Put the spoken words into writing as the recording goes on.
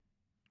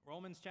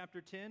Romans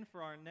chapter 10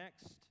 for our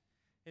next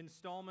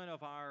installment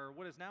of our,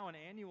 what is now an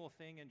annual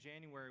thing in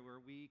January, where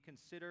we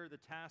consider the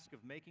task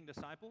of making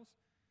disciples,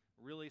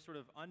 really sort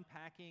of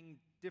unpacking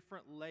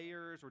different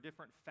layers or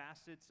different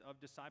facets of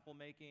disciple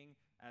making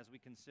as we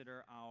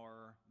consider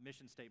our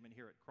mission statement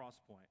here at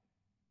Crosspoint.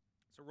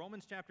 So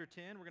Romans chapter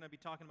 10, we're going to be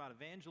talking about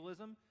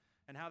evangelism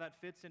and how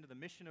that fits into the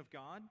mission of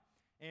God.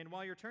 And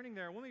while you're turning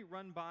there, let me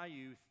run by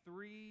you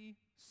three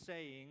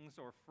sayings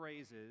or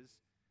phrases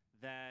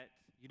that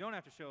you don't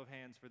have to show of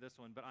hands for this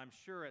one, but I'm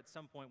sure at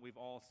some point we've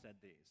all said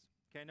these.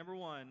 Okay, number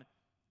one,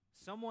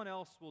 someone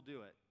else will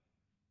do it.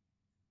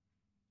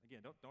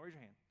 Again, don't raise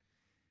your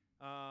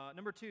hand.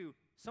 Number two,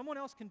 someone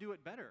else can do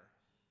it better.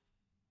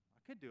 I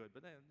could do it,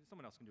 but then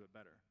someone else can do it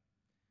better.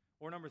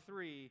 Or number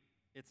three,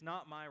 it's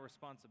not my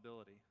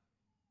responsibility.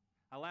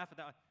 I laugh at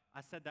that.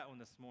 I said that one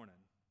this morning.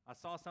 I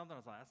saw something, I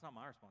was like, that's not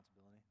my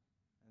responsibility.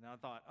 And then I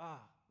thought,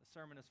 the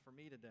sermon is for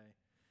me today.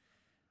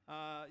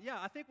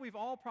 I think we've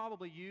all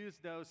probably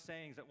used those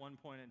sayings at one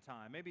point in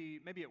time. Maybe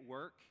at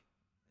work,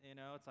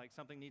 it's like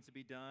something needs to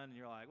be done, and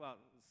you're like, well,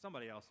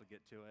 somebody else will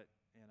get to it,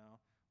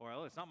 Or,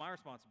 oh, it's not my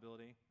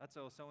responsibility. That's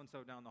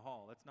so-and-so down the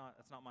hall. That's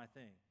not my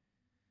thing.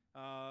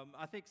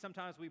 I think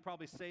sometimes we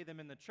probably say them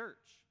in the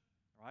church,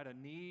 right? A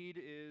need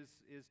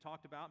is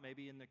talked about.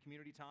 Maybe in the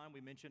community time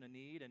we mention a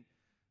need, and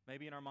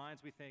maybe in our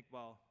minds we think,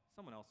 well,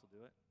 someone else will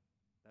do it.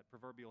 That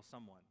proverbial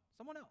someone.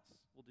 Someone else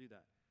will do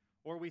that.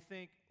 Or we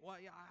think, well,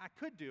 yeah, I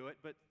could do it,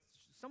 but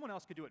someone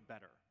else could do it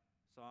better,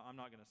 so I'm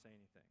not going to say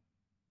anything.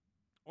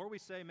 Or we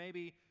say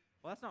maybe,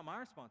 well, that's not my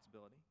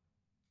responsibility.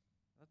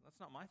 That's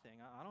not my thing.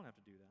 I don't have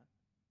to do that.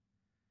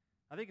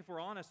 I think if we're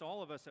honest,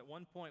 all of us at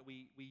one point,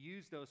 we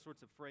use those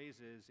sorts of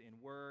phrases in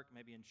work,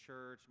 maybe in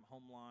church,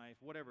 home life,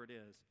 whatever it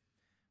is.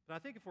 But I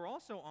think if we're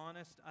also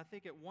honest, I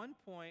think at one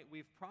point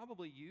we've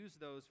probably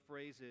used those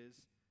phrases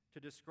to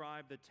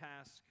describe the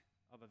task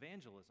of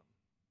evangelism,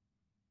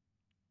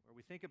 where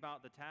we think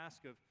about the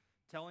task of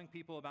telling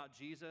people about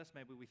Jesus.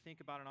 Maybe we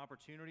think about an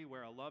opportunity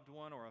where a loved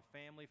one or a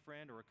family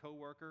friend or a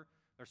coworker,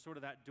 there's sort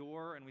of that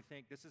door, and we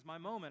think, this is my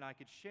moment, I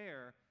could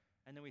share,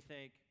 and then we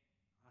think,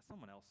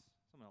 someone else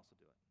will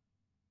do it.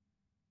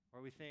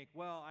 Or we think,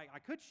 well, I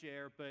could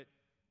share, but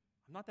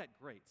I'm not that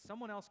great.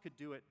 Someone else could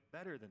do it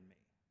better than me.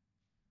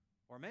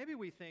 Or maybe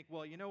we think,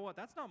 well, you know what,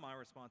 that's not my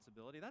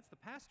responsibility, that's the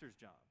pastor's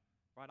job.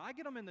 Right? I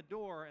get them in the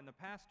door, and the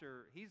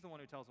pastor, he's the one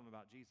who tells them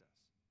about Jesus.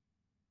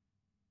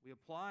 We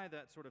apply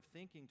that sort of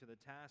thinking to the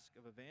task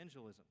of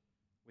evangelism.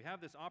 We have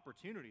this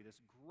opportunity, this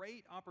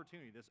great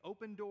opportunity, this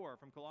open door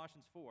from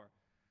Colossians 4,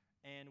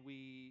 and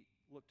we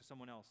look to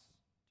someone else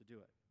to do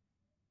it.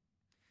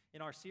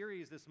 In our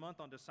series this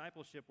month on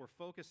discipleship, we're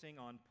focusing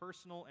on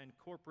personal and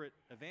corporate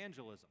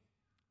evangelism.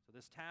 So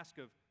this task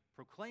of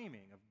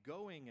proclaiming, of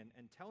going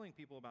and telling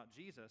people about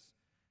Jesus,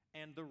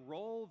 and the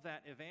role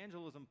that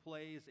evangelism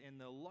plays in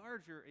the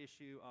larger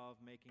issue of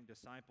making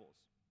disciples,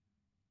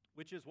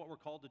 which is what we're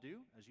called to do,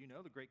 as you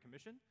know, the Great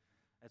Commission.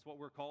 It's what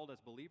we're called as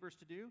believers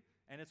to do,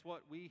 and it's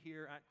what we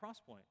here at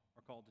Crosspoint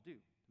are called to do,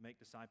 to make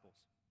disciples.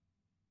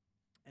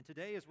 And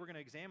today, as we're going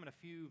to examine a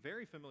few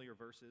very familiar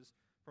verses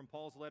from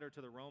Paul's letter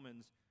to the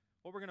Romans,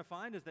 what we're going to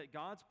find is that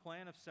God's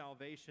plan of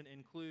salvation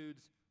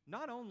includes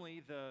not only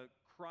the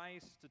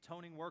Christ's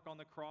atoning work on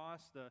the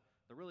cross, the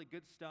really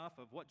good stuff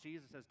of what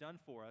Jesus has done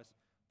for us,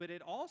 but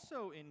it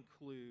also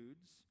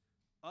includes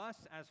us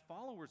as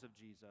followers of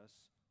Jesus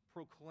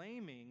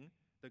proclaiming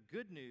the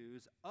good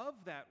news of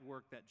that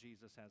work that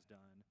Jesus has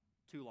done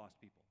to lost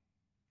people.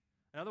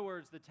 In other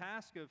words, the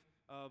task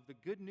of the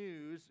good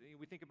news,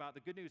 we think about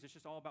the good news, it's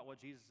just all about what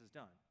Jesus has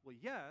done. Well,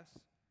 yes,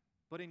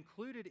 but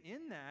included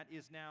in that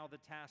is now the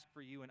task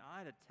for you and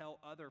I to tell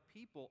other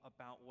people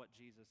about what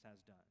Jesus has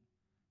done,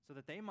 so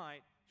that they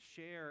might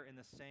share in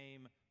the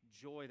same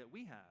joy that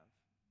we have,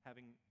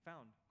 having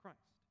found Christ.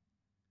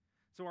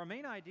 So our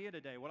main idea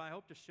today, what I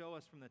hope to show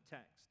us from the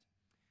text,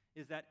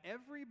 is that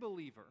every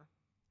believer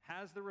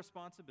has the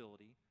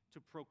responsibility to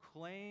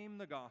proclaim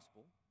the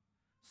gospel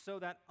so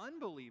that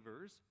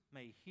unbelievers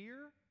may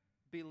hear,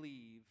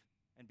 believe,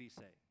 and be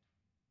saved.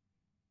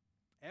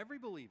 Every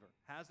believer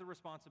has the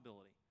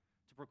responsibility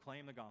to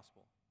proclaim the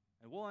gospel.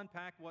 And we'll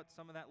unpack what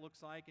some of that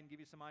looks like and give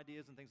you some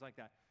ideas and things like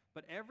that.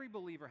 But every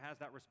believer has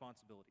that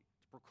responsibility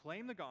to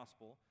proclaim the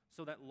gospel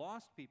so that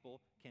lost people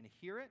can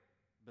hear it,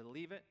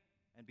 believe it,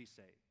 and be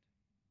saved.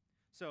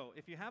 So,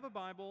 if you have a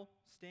Bible,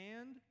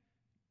 stand,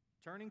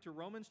 turning to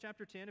Romans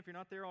chapter 10, if you're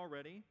not there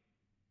already.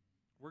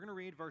 We're going to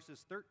read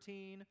verses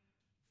 13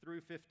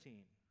 through 15.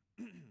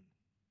 So,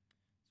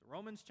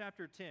 Romans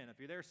chapter 10, if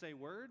you're there, say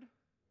word.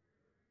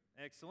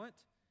 Excellent.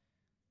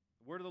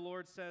 The word of the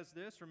Lord says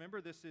this. Remember,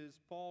 this is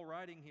Paul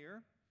writing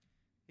here.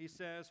 He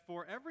says,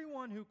 "For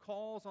everyone who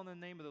calls on the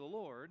name of the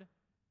Lord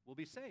will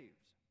be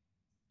saved.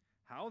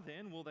 How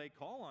then will they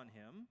call on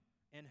him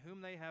in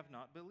whom they have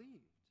not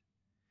believed?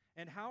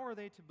 And how are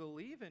they to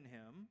believe in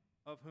him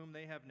of whom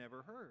they have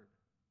never heard?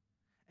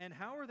 And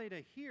how are they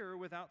to hear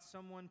without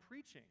someone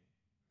preaching?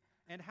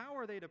 And how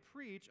are they to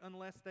preach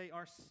unless they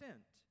are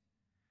sent?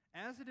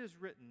 As it is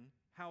written,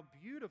 how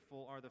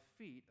beautiful are the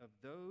feet of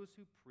those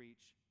who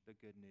preach the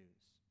good news."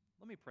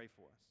 Let me pray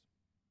for us.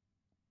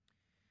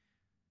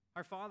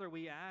 Our Father,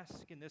 we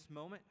ask in this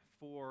moment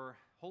for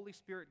Holy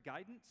Spirit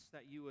guidance,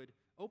 that you would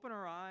open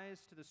our eyes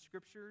to the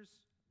Scriptures,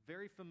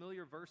 very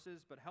familiar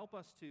verses, but help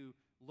us to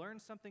learn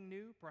something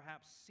new,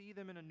 perhaps see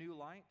them in a new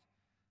light.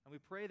 And we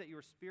pray that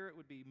your Spirit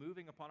would be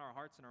moving upon our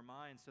hearts and our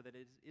minds so that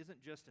it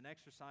isn't just an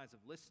exercise of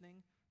listening,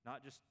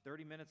 not just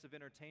 30 minutes of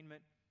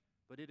entertainment,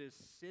 but it is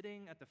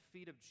sitting at the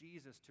feet of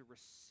Jesus to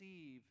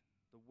receive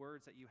the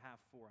words that you have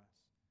for us.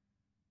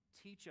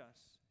 Teach us,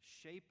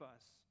 shape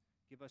us,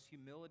 give us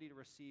humility to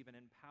receive, and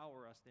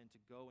empower us then to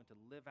go and to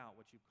live out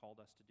what you've called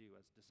us to do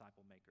as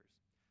disciple makers.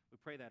 We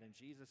pray that in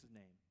Jesus'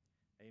 name.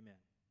 Amen.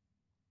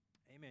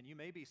 Amen. You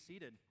may be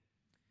seated.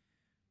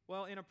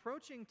 Well, in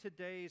approaching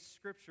today's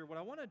scripture, what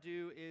I want to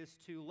do is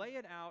to lay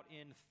it out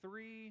in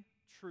three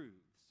truths,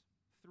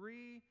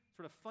 three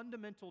sort of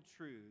fundamental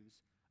truths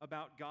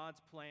about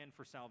God's plan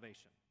for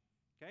salvation.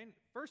 Okay?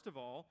 First of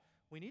all,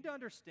 we need to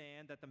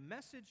understand that the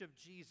message of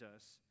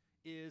Jesus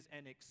is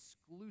an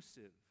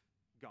exclusive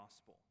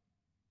gospel.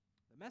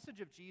 The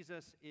message of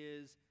Jesus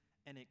is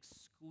an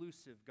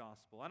exclusive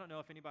gospel. I don't know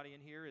if anybody in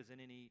here is in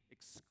any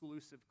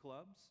exclusive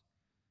clubs.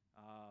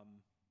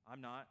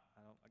 I'm not.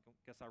 I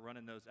guess I run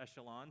in those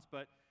echelons,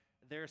 but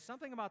there's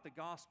something about the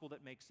gospel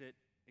that makes it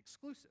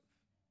exclusive.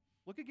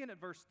 Look again at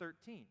verse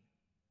 13.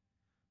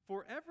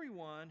 For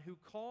everyone who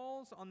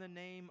calls on the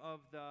name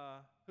of the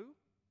who?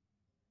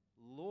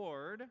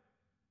 Lord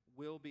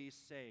will be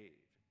saved.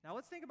 Now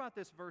let's think about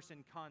this verse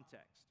in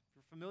context. If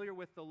you're familiar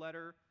with the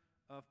letter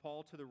of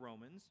Paul to the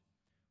Romans,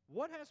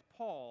 what has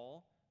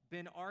Paul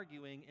been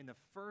arguing in the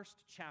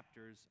first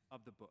chapters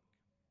of the book?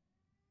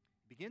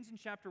 It begins in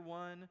chapter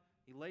 1,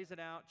 he lays it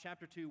out,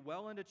 chapter 2,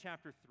 well into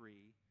chapter 3.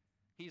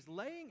 He's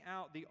laying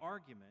out the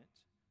argument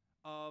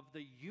of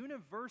the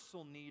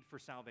universal need for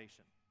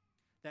salvation.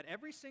 That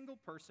every single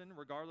person,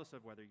 regardless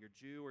of whether you're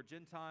Jew or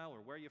Gentile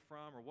or where you're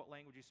from or what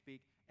language you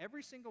speak,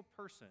 every single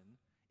person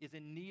is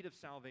in need of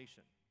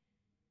salvation.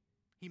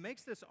 He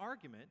makes this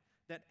argument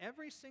that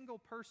every single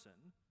person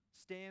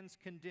stands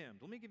condemned.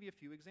 Let me give you a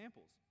few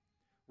examples.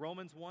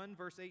 Romans 1,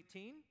 verse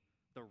 18,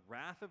 the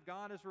wrath of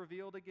God is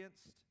revealed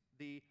against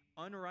the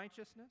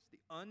unrighteousness, the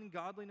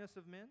ungodliness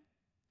of men.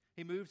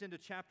 He moves into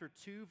chapter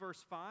 2,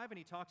 verse 5, and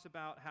he talks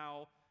about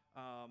how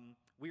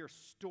we are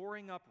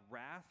storing up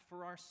wrath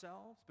for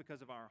ourselves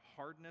because of our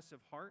hardness of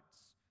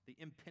hearts, the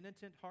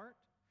impenitent heart.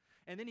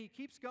 And then he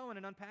keeps going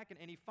and unpacking,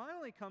 and he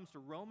finally comes to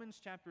Romans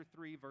chapter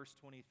 3, verse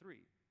 23,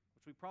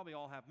 which we probably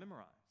all have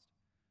memorized,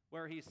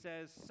 where he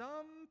says,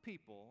 some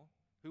people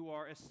who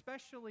are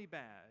especially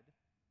bad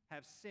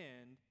have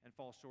sinned and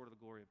fall short of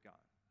the glory of God.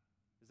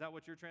 Is that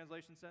what your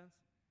translation says?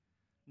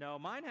 No,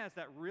 mine has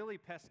that really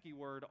pesky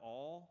word,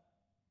 all.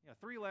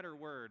 Three-letter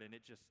word, and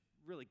it just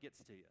really gets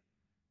to you.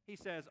 He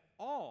says,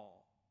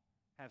 all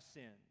have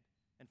sinned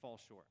and fall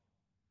short.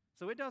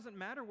 So it doesn't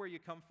matter where you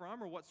come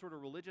from or what sort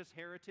of religious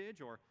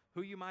heritage or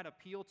who you might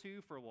appeal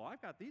to for, well,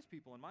 I've got these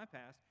people in my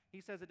past.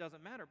 He says it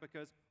doesn't matter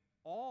because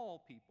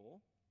all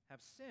people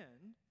have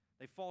sinned,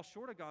 they fall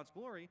short of God's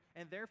glory,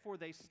 and therefore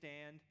they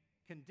stand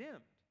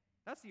condemned.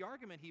 That's the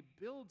argument he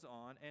builds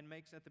on and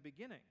makes at the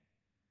beginning.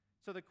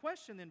 So the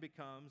question then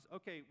becomes,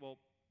 okay, well,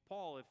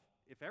 Paul,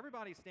 if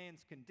everybody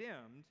stands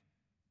condemned,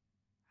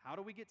 how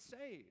do we get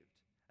saved?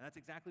 And that's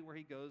exactly where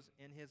he goes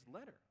in his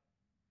letter.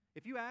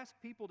 If you ask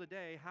people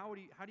today, how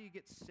do you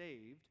get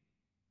saved?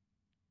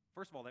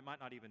 First of all, they might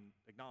not even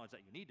acknowledge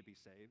that you need to be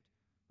saved.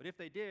 But if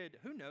they did,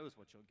 who knows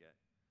what you'll get?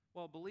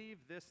 Well, believe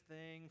this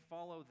thing,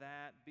 follow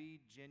that,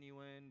 be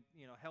genuine,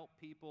 help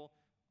people.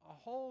 A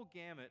whole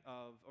gamut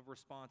of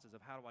responses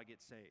of how do I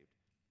get saved.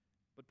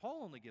 But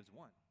Paul only gives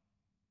one.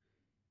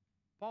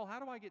 Paul, how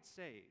do I get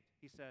saved?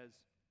 He says,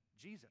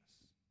 Jesus.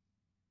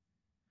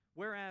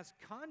 Whereas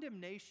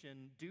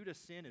condemnation due to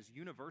sin is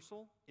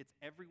universal, it's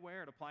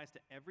everywhere, it applies to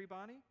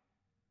everybody,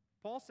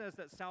 Paul says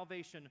that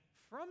salvation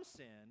from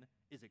sin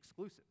is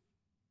exclusive,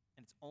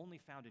 and it's only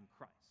found in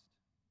Christ.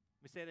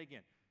 Let me say that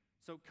again.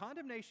 So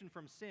condemnation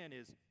from sin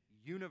is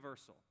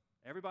universal.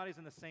 Everybody's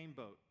in the same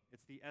boat.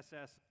 It's the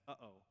SS,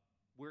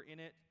 we're in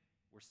it,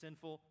 we're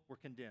sinful, we're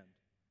condemned.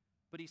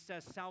 But he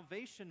says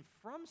salvation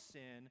from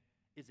sin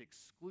is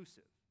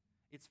exclusive.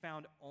 It's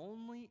found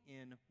only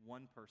in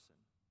one person,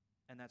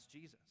 and that's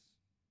Jesus.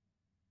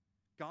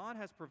 God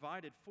has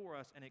provided for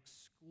us an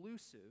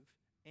exclusive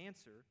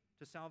answer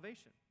to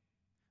salvation.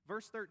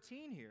 Verse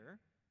 13 here,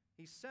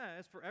 he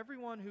says, for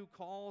everyone who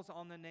calls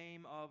on the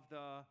name of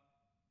the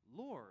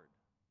Lord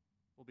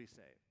will be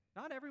saved.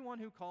 Not everyone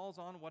who calls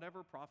on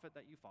whatever prophet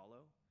that you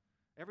follow,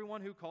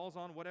 everyone who calls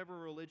on whatever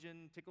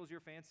religion tickles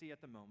your fancy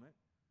at the moment,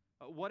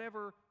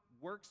 whatever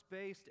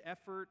works-based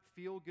effort,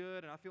 feel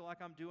good, and I feel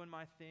like I'm doing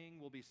my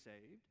thing will be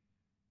saved.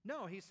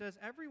 No, he says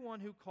everyone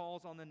who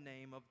calls on the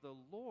name of the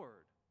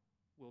Lord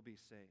will be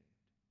saved.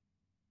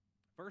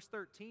 Verse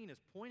 13 is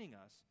pointing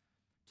us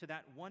to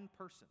that one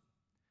person,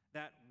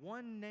 that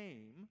one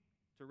name,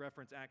 to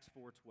reference Acts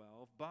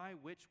 4:12, by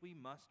which we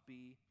must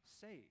be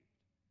saved.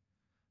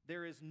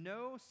 There is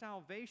no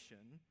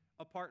salvation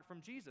apart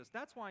from Jesus.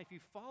 That's why if you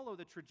follow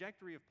the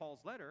trajectory of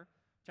Paul's letter,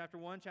 Chapter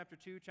 1, chapter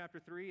 2, chapter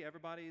 3,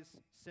 everybody's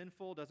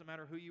sinful, doesn't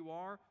matter who you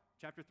are.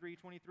 Chapter 3,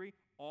 23,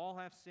 all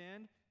have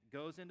sinned.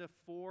 Goes into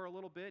 4 a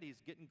little bit.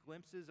 He's getting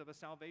glimpses of a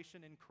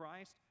salvation in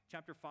Christ.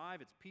 Chapter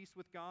 5, it's peace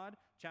with God.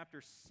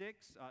 Chapter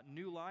 6,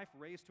 new life,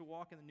 raised to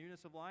walk in the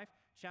newness of life.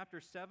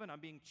 Chapter 7, I'm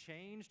being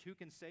changed. Who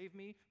can save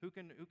me? Who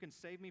can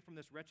save me from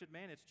this wretched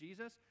man? It's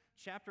Jesus.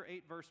 Chapter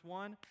 8, verse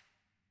 1,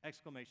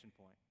 exclamation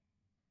point.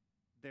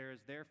 There is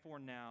therefore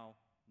now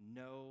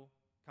no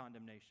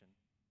condemnation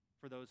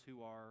for those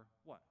who are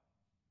what?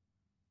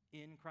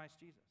 In Christ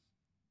Jesus.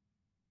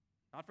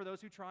 Not for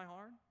those who try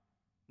hard,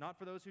 not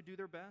for those who do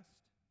their best,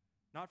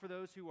 not for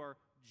those who are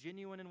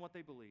genuine in what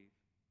they believe,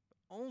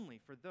 but only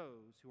for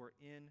those who are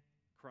in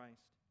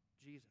Christ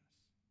Jesus.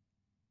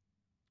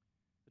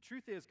 The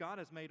truth is, God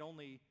has made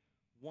only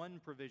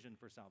one provision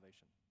for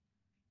salvation.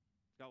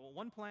 He's got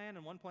one plan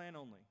and one plan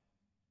only.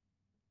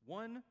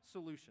 One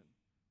solution.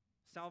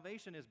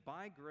 Salvation is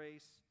by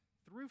grace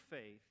through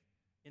faith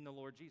in the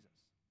Lord Jesus.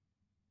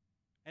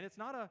 And it's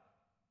not a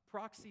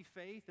proxy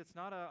faith. It's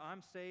not a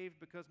I'm saved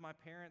because my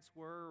parents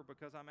were or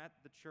because I'm at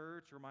the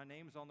church or my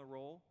name's on the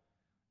roll.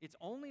 It's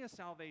only a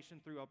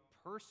salvation through a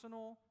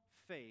personal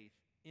faith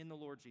in the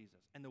Lord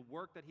Jesus and the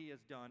work that he has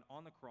done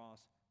on the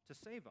cross to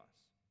save us.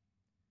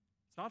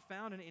 It's not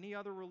found in any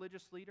other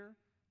religious leader,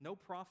 no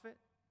prophet.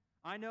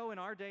 I know in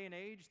our day and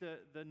age,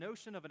 the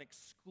notion of an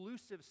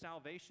exclusive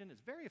salvation is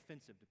very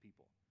offensive to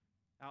people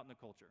out in the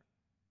culture.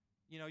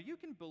 You know, you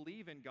can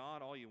believe in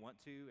God all you want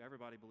to.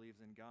 Everybody believes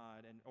in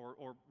God, and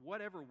or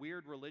whatever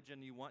weird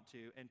religion you want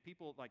to, and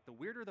people, like, the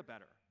weirder the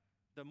better.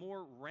 The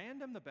more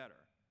random the better.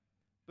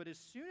 But as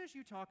soon as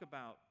you talk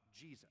about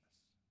Jesus,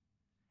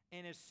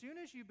 and as soon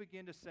as you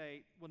begin to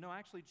say, well, no,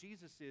 actually,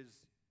 Jesus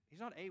he's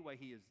not a way,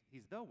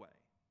 he's the way.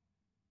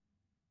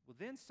 Well,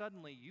 then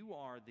suddenly you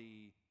are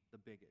the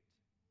bigot.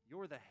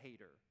 You're the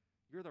hater.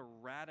 You're the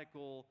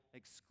radical,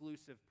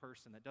 exclusive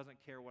person that doesn't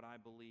care what I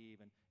believe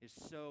and is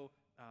so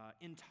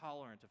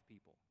intolerant of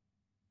people.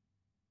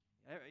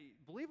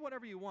 Believe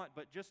whatever you want,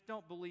 but just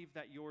don't believe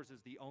that yours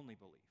is the only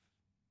belief.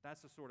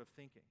 That's the sort of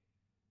thinking.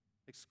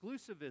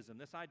 Exclusivism,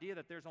 this idea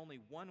that there's only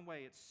one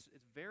way, it's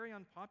very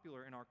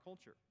unpopular in our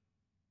culture.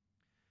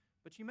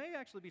 But you may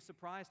actually be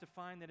surprised to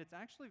find that it's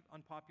actually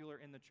unpopular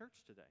in the church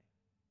today.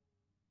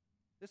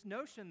 This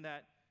notion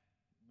that,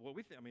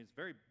 it's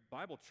very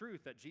Bible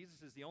truth that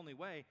Jesus is the only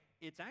way,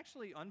 it's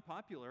actually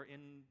unpopular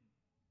in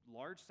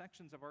large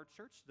sections of our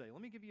church today.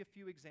 Let me give you a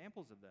few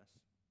examples of this.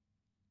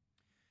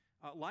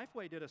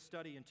 Lifeway did a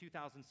study in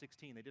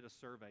 2016. They did a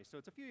survey. So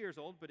it's a few years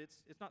old, but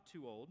it's not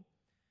too old,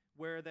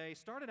 where they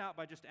started out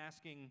by just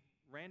asking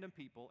random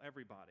people,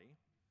 everybody,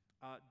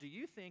 do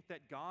you think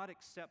that God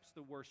accepts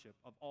the worship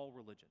of all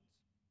religions?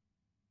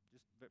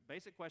 Just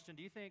basic question.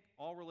 Do you think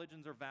all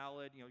religions are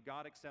valid?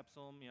 God accepts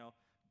them,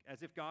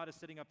 as if God is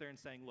sitting up there and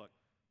saying, look,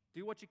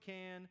 do what you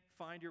can,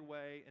 find your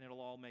way, and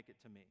it'll all make it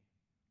to me.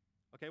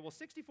 Okay, well,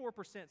 64%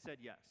 said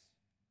yes.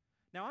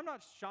 Now, I'm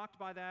not shocked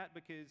by that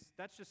because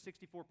that's just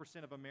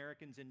 64% of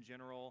Americans in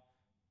general.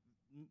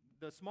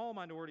 The small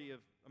minority of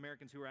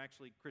Americans who are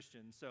actually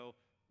Christians, so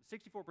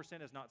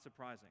 64% is not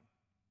surprising.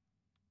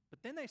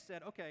 But then they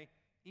said, okay,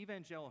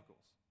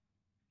 evangelicals,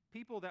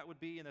 people that would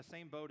be in the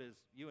same boat as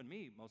you and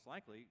me, most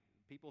likely,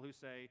 people who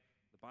say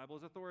the Bible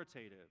is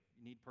authoritative,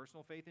 you need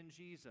personal faith in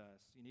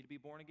Jesus, you need to be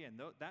born again,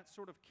 that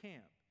sort of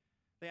camp.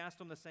 They asked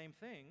them the same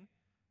thing.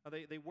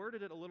 They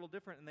worded it a little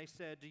different, and they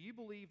said, do you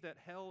believe that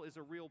hell is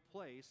a real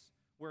place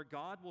where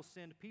God will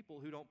send people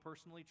who don't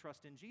personally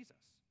trust in Jesus?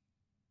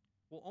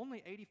 Well, only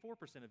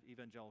 84% of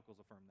evangelicals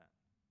affirm that.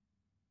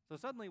 So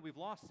suddenly we've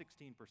lost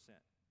 16%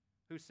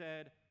 who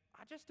said,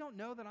 I just don't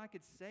know that I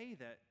could say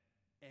that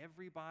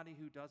everybody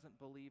who doesn't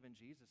believe in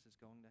Jesus is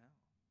going to hell.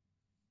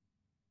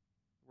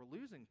 We're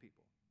losing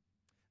people.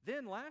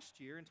 Then last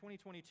year, in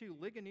 2022,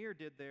 Ligonier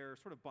did their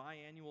sort of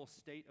biannual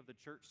State of the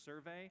Church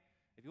survey.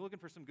 If you're looking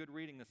for some good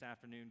reading this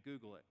afternoon,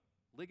 Google it.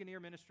 Ligonier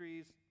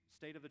Ministries,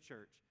 State of the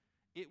Church.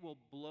 It will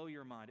blow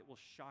your mind. It will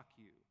shock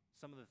you,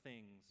 some of the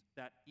things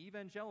that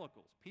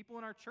evangelicals, people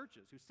in our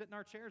churches who sit in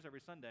our chairs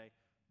every Sunday,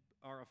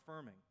 are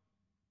affirming.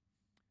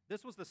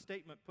 This was the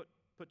statement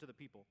put to the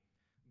people.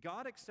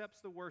 God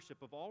accepts the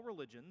worship of all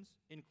religions,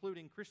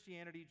 including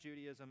Christianity,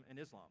 Judaism, and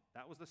Islam.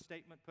 That was the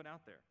statement put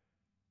out there.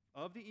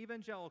 Of the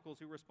evangelicals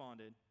who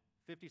responded,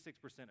 56%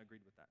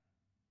 agreed with that.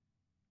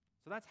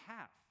 So that's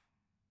half.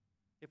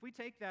 If we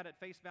take that at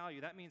face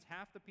value, that means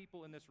half the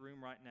people in this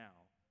room right now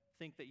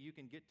think that you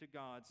can get to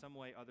God some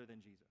way other than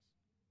Jesus.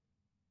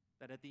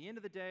 That at the end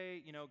of the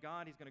day,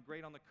 God, he's going to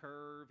grade on the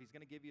curve, he's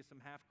going to give you some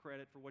half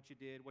credit for what you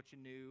did, what you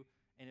knew,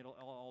 and it'll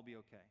all be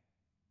okay.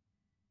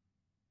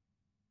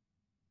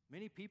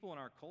 Many people in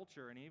our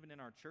culture and even in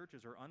our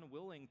churches are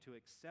unwilling to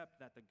accept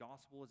that the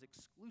gospel is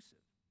exclusive,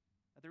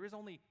 that there is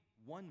only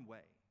one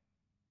way.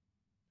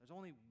 There's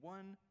only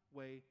one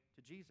way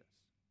to Jesus.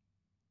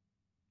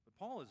 But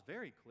Paul is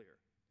very clear.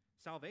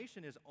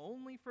 Salvation is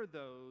only for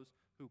those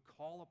who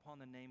call upon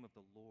the name of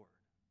the Lord.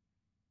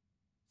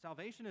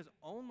 Salvation is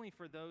only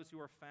for those who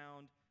are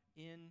found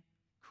in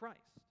Christ.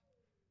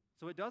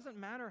 So it doesn't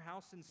matter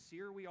how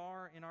sincere we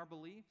are in our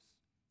beliefs.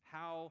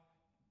 how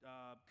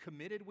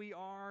committed we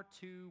are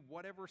to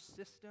whatever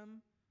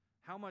system,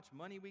 how much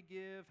money we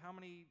give, how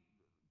many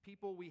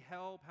people we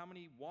help, how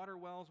many water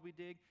wells we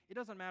dig. It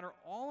doesn't matter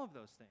all of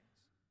those things.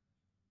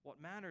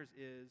 What matters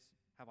is,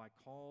 have I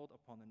called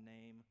upon the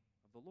name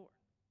of the Lord?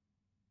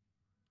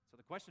 So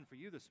the question for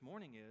you this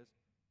morning is,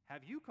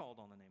 have you called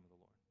on the name of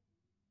the Lord?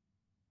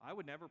 I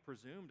would never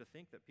presume to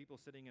think that people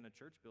sitting in a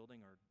church building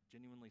are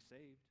genuinely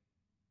saved.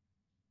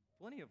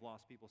 Plenty of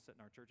lost people sit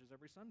in our churches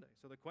every Sunday.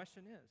 So the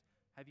question is,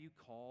 have you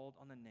called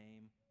on the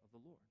name of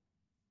the Lord?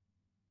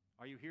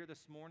 Are you here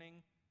this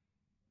morning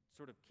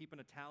sort of keeping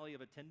a tally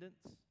of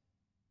attendance?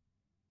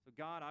 So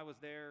God, I was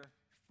there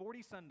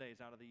 40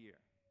 Sundays out of the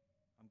year.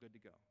 I'm good to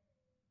go.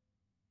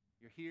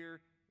 You're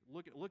here.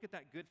 Look at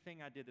that good thing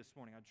I did this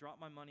morning. I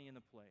dropped my money in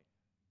the plate.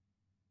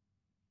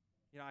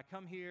 I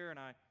come here and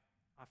I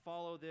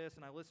follow this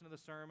and I listen to the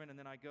sermon and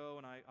then I go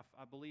and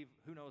I believe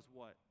who knows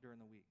what during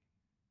the week.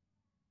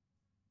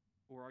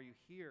 Or are you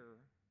here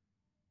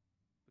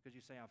because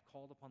you say, I've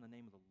called upon the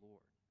name of the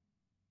Lord?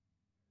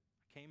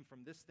 I came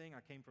from this thing,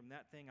 I came from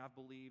that thing, I've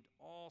believed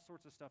all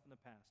sorts of stuff in the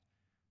past,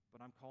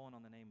 but I'm calling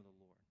on the name of the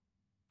Lord.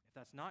 If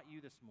that's not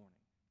you this morning,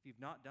 if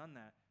you've not done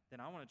that, then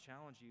I want to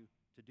challenge you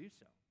to do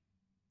so.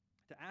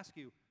 To ask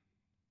you,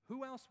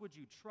 who else would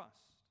you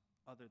trust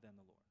other than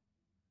the Lord?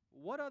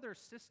 What other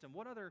system,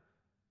 what other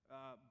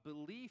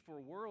belief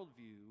or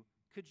worldview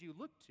could you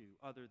look to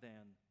other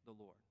than the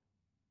Lord?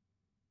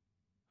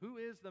 Who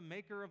is the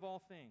maker of all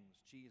things?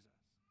 Jesus.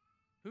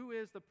 Who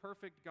is the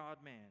perfect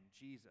God-man?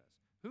 Jesus.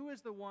 Who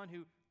is the one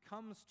who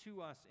comes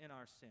to us in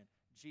our sin?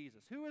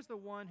 Jesus. Who is the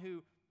one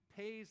who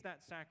pays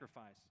that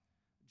sacrifice?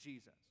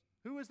 Jesus.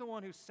 Who is the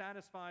one who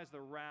satisfies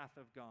the wrath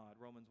of God?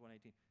 Romans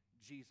 1:18.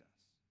 Jesus.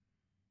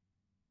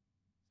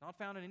 It's not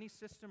found in any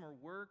system or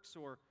works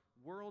or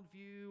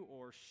worldview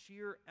or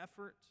sheer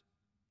effort.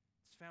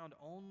 It's found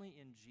only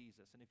in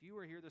Jesus. And if you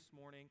are here this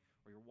morning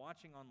or you're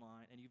watching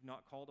online and you've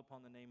not called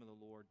upon the name of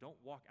the Lord, don't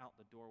walk out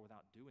the door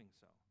without doing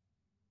so.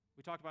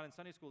 We talked about in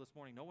Sunday school this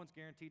morning, no one's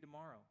guaranteed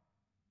tomorrow.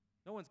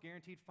 No one's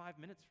guaranteed 5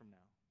 minutes from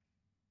now.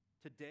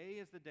 Today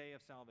is the day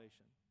of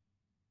salvation.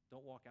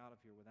 Don't walk out of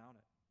here without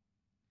it.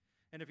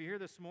 And if you're here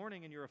this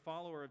morning and you're a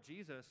follower of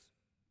Jesus,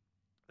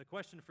 the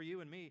question for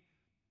you and me,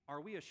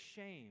 are we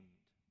ashamed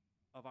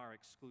of our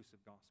exclusive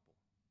gospel?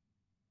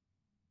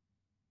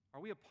 Are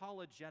we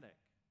apologetic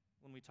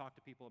when we talk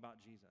to people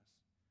about Jesus?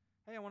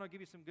 Hey, I want to give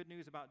you some good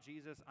news about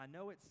Jesus. I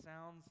know it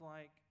sounds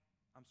like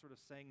I'm sort of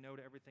saying no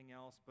to everything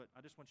else, but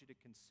I just want you to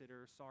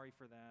consider, sorry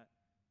for that.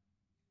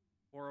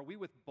 Or are we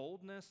with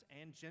boldness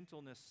and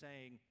gentleness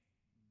saying,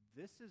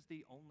 this is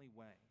the only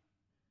way?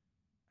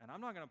 And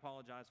I'm not going to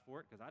apologize for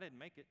it because I didn't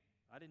make it.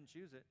 I didn't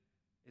choose it.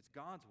 It's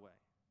God's way.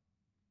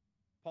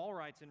 Paul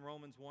writes in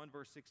Romans 1,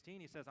 verse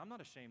 16, he says, I'm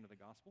not ashamed of the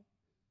gospel.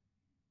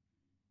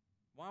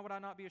 Why would I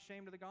not be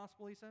ashamed of the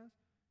gospel, he says?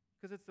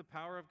 Because it's the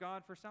power of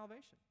God for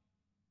salvation.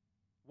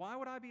 Why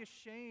would I be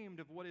ashamed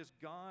of what is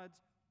God's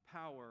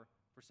power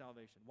for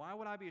salvation? Why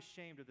would I be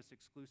ashamed of this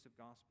exclusive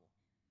gospel?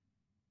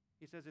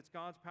 He says it's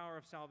God's power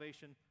of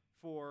salvation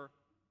for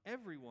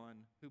everyone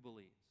who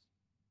believes.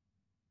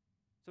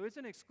 So it's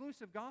an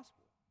exclusive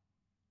gospel,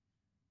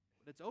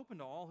 but it's open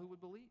to all who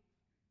would believe.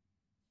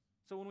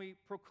 So when we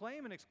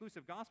proclaim an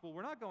exclusive gospel,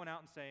 we're not going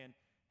out and saying,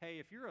 hey,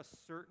 if you're a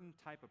certain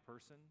type of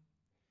person,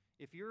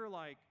 if you're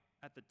like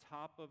at the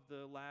top of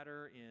the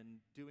ladder in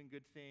doing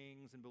good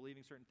things and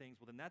believing certain things,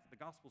 well, then the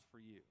gospel's for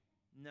you.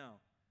 No,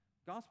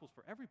 gospel's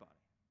for everybody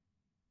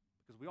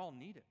because we all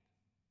need it.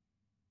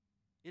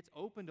 It's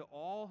open to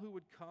all who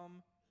would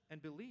come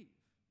and believe,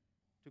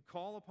 to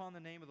call upon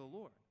the name of the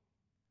Lord.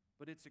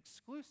 But it's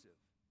exclusive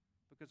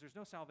because there's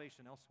no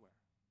salvation elsewhere.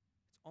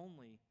 It's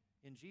only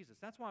in Jesus.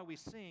 That's why we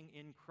sing,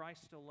 in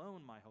Christ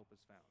alone my hope is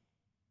found.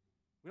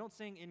 We don't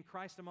sing, in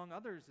Christ among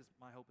others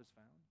my hope is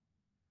found.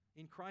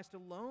 In Christ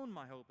alone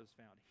my hope is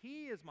found.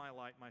 He is my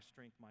light, my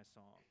strength, my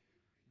song.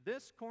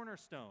 This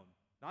cornerstone,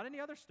 not any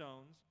other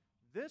stones,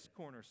 this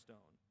cornerstone,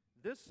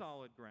 this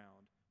solid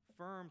ground,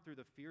 firm through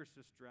the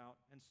fiercest drought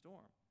and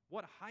storm.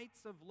 What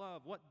heights of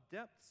love, what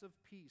depths of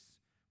peace,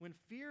 when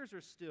fears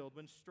are stilled,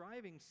 when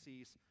striving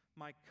cease,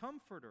 my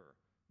comforter,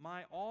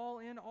 my all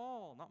in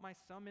all, not my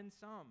some in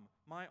some,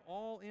 my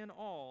all in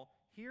all,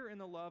 here in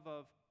the love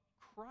of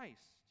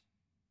Christ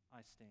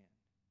I stand.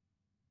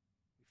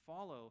 We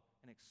follow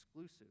an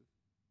exclusive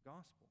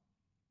gospel.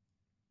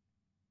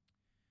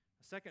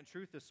 A second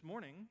truth this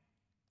morning,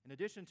 in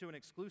addition to an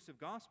exclusive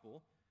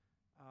gospel,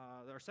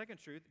 our second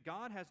truth,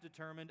 God has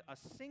determined a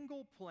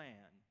single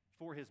plan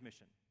for his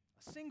mission.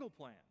 A single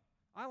plan.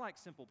 I like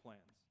simple plans.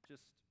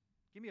 Just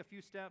give me a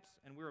few steps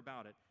and we're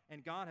about it.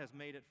 And God has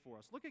made it for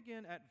us. Look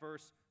again at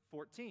verse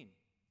 14.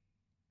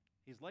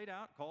 He's laid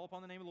out, call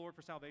upon the name of the Lord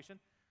for salvation.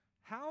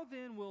 How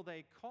then will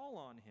they call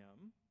on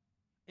him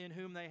in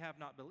whom they have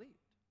not believed?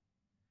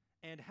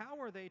 And how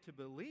are they to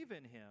believe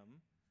in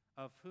him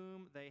of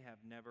whom they have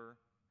never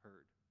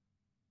heard?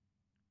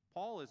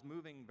 Paul is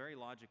moving very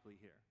logically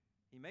here.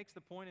 He makes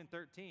the point in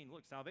 13,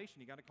 look,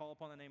 salvation, you got to call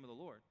upon the name of the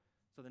Lord.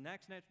 So the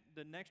next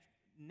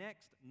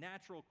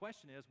natural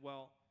question is,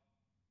 well,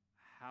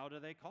 how do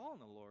they call on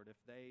the Lord if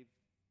they've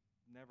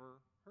never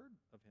heard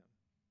of him?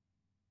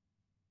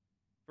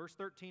 Verse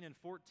 13 and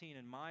 14,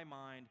 in my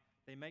mind,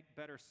 they make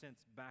better sense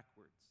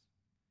backwards.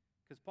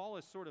 Because Paul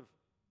is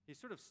he's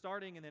sort of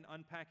starting and then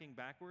unpacking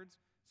backwards.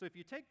 So if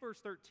you take verse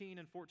 13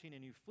 and 14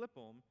 and you flip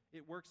them,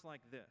 it works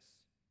like this.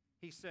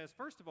 He says,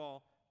 first of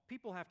all,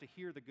 people have to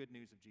hear the good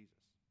news of Jesus.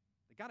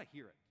 They got to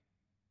hear it.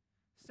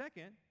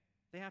 Second,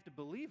 they have to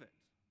believe it.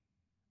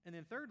 And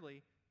then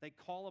thirdly, they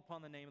call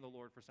upon the name of the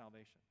Lord for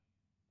salvation.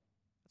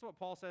 That's what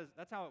Paul says.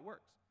 That's how it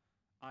works.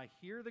 I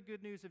hear the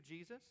good news of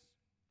Jesus.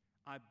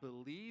 I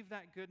believe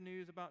that good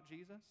news about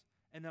Jesus.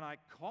 And then I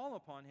call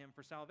upon him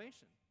for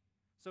salvation.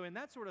 So in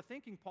that sort of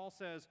thinking, Paul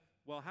says,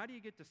 well, how do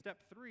you get to step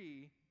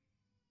 3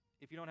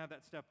 if you don't have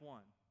that step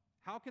 1?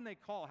 How can they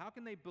call? How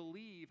can they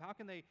believe? How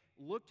can they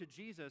look to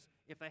Jesus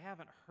if they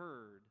haven't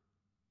heard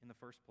in the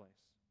first place?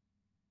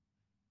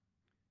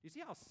 Do you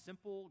see how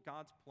simple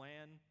God's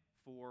plan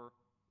for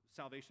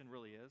salvation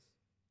really is?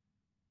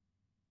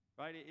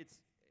 Right?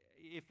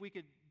 If we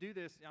could do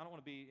this, I don't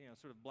want to be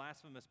sort of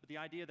blasphemous, but the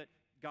idea that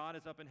God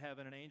is up in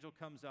heaven, an angel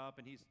comes up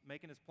and he's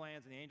making his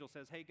plans, and the angel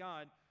says, hey,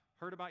 God,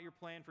 heard about your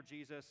plan for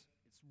Jesus.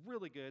 It's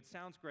really good.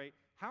 Sounds great.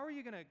 How are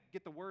you going to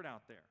get the word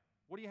out there?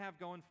 What do you have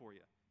going for you?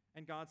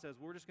 And God says,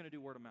 we're just going to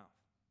do word of mouth.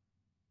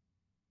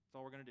 That's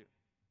all we're going to do.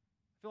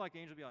 I feel like the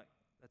angel would be like,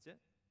 that's it?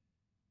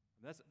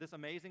 That's this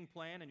amazing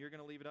plan, and you're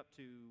going to leave it up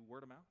to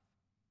word of mouth?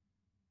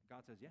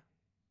 God says, yeah.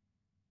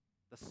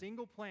 The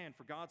single plan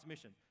for God's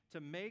mission,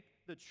 to make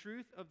the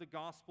truth of the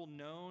gospel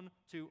known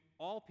to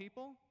all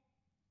people,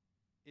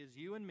 is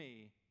you and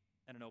me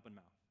and an open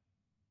mouth.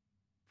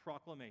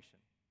 Proclamation.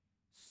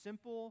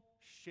 Simple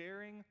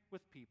sharing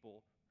with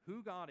people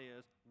who God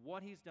is,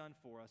 what he's done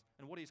for us,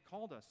 and what he's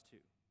called us to.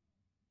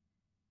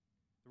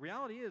 The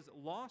reality is,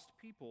 lost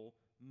people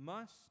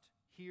must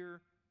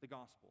hear the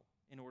gospel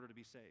in order to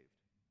be saved.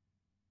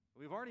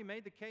 We've already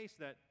made the case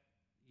that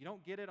you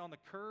don't get it on the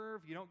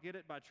curve, you don't get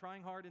it by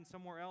trying hard in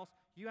somewhere else.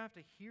 You have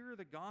to hear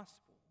the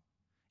gospel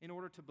in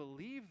order to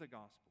believe the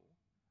gospel,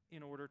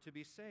 in order to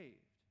be saved.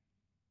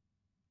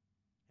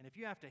 And if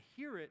you have to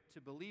hear it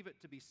to believe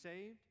it to be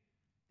saved,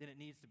 then it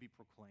needs to be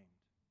proclaimed.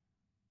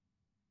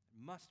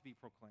 It must be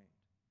proclaimed.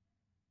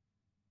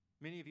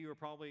 Many of you are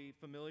probably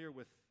familiar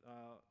with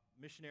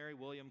missionary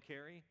William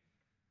Carey,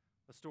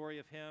 the story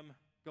of him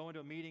going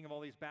to a meeting of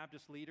all these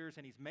Baptist leaders,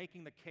 and he's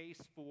making the case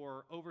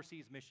for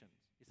overseas missions.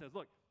 He says,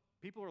 look,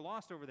 people are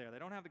lost over there. They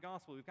don't have the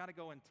gospel. We've got to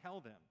go and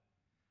tell them.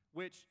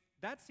 Which,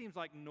 that seems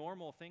like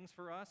normal things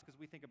for us because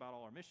we think about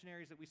all our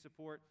missionaries that we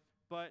support.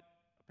 But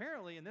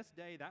apparently, in this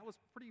day, that was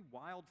pretty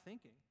wild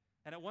thinking.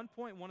 And at one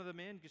point, one of the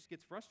men just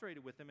gets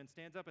frustrated with him and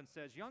stands up and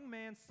says, young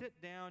man,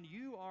 sit down.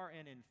 You are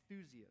an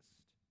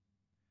enthusiast.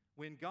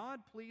 When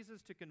God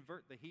pleases to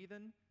convert the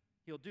heathen,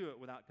 he'll do it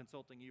without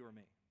consulting you or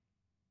me.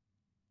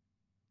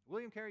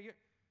 William Carey,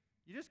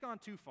 you just gone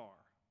too far.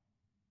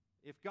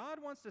 If God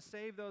wants to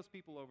save those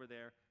people over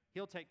there,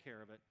 he'll take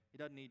care of it. He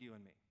doesn't need you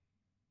and me.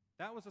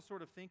 That was the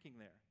sort of thinking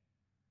there.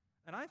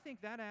 And I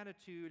think that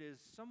attitude is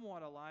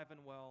somewhat alive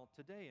and well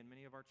today in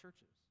many of our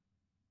churches.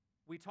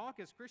 We talk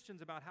as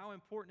Christians about how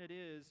important it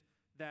is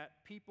that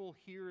people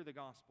hear the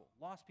gospel.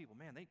 Lost people,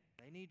 man, they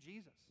need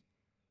Jesus.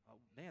 Oh,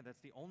 man,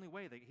 that's the only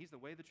way. He's the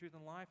way, the truth,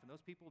 and life, and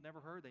those people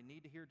never heard. They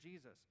need to hear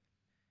Jesus.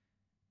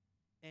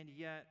 And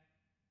yet,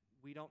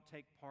 we don't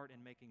take part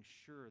in making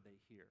sure they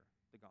hear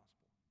the gospel.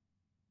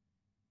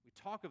 We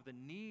talk of the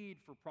need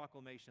for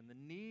proclamation, the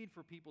need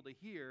for people to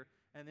hear,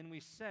 and then we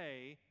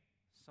say,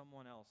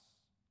 someone else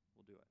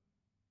will do it.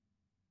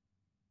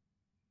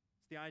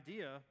 It's the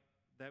idea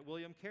that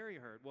William Carey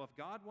heard. Well, if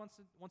God wants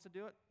to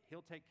do it,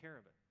 he'll take care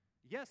of it.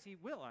 Yes, he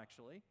will,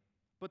 actually.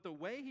 But the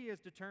way he is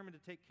determined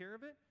to take care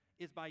of it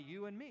is by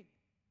you and me,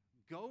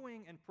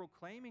 going and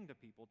proclaiming to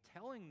people,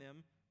 telling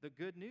them the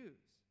good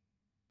news,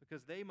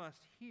 because they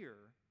must hear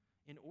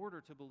in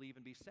order to believe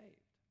and be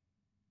saved.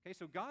 Okay,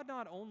 so God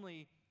not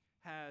only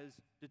has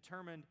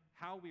determined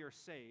how we are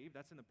saved,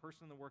 that's in the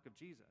person and the work of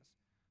Jesus,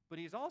 but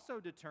he's also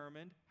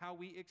determined how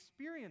we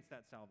experience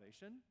that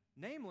salvation,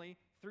 namely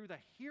through the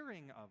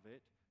hearing of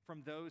it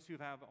from those who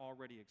have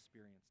already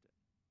experienced it.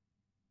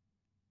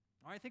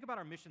 All right, think about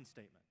our mission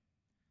statement.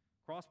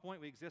 Crosspoint,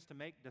 we exist to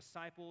make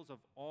disciples of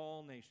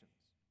all nations.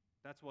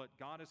 That's what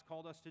God has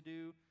called us to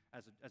do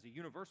as a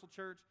universal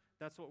church.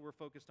 That's what we're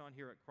focused on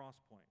here at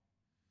Crosspoint.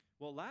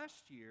 Well,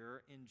 last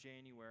year in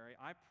January,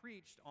 I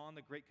preached on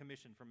the Great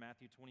Commission from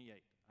Matthew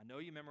 28. I know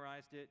you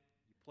memorized it.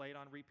 You play it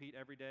on repeat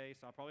every day,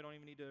 so I probably don't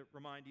even need to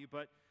remind you.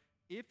 But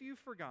if you've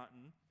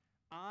forgotten,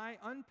 I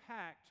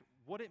unpacked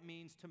what it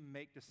means to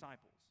make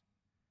disciples.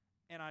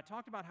 And I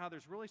talked about how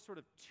there's really sort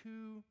of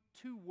two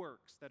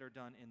works that are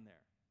done in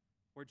there,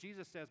 where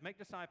Jesus says, make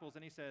disciples,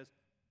 and he says,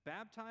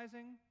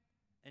 baptizing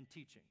and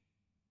teaching.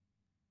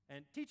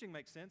 And teaching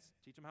makes sense.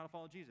 Teach them how to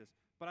follow Jesus.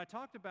 But I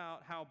talked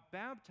about how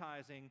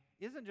baptizing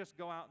isn't just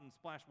go out and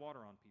splash water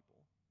on people,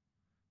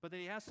 but that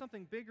he has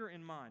something bigger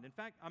in mind. In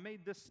fact, I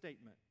made this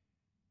statement.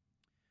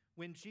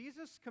 When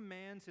Jesus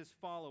commands his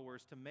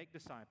followers to make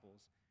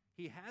disciples,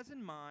 He has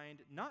in mind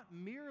not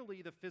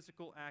merely the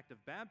physical act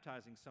of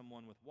baptizing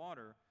someone with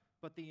water,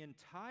 but the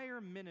entire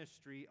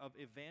ministry of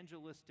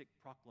evangelistic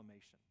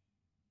proclamation.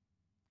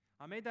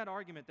 I made that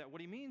argument that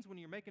what he means when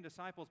you're making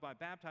disciples by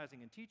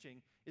baptizing and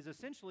teaching is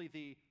essentially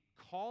the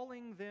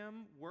calling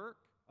them work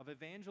of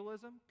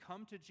evangelism,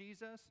 come to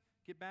Jesus,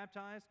 get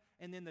baptized,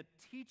 and then the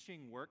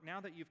teaching work,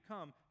 now that you've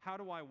come, how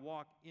do I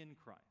walk in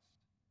Christ?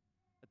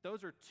 That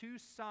those are two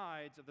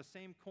sides of the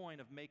same coin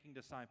of making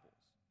disciples.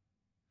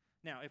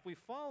 Now, if we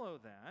follow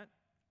that,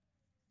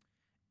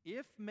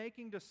 if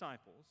making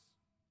disciples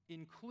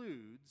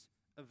includes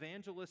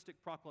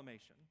evangelistic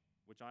proclamation,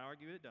 which I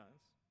argue it does,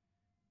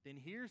 then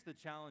here's the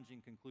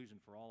challenging conclusion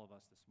for all of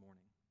us this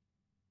morning.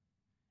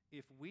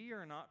 If we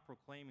are not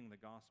proclaiming the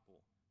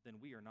gospel, then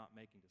we are not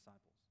making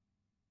disciples.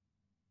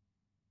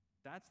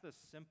 That's the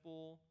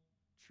simple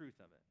truth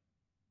of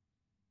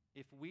it.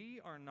 If we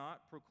are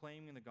not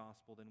proclaiming the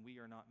gospel, then we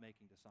are not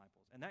making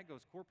disciples. And that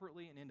goes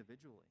corporately and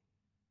individually.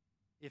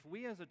 If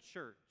we as a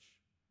church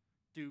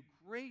do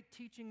great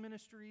teaching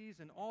ministries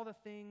and all the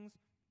things,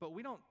 but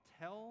we don't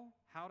tell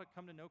how to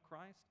come to know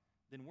Christ,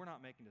 then we're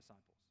not making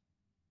disciples.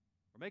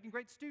 We're making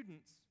great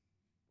students,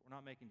 but we're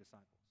not making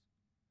disciples.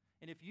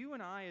 And if you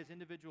and I as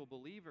individual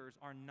believers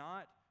are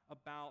not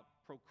about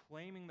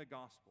proclaiming the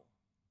gospel,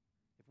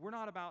 if we're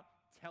not about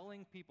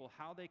telling people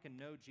how they can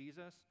know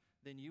Jesus,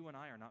 then you and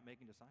I are not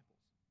making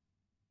disciples.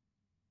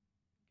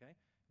 Okay?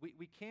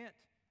 We can't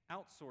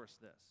outsource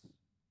this.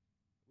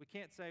 We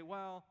can't say,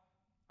 well,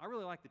 I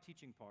really like the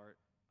teaching part.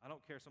 I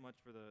don't care so much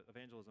for the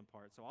evangelism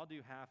part, so I'll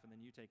do half and then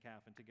you take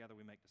half and together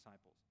we make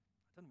disciples.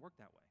 It doesn't work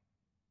that way.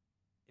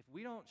 If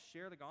we don't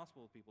share the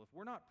gospel with people, if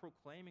we're not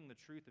proclaiming the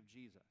truth of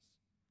Jesus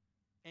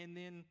and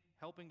then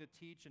helping to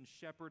teach and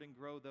shepherd and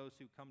grow those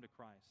who come to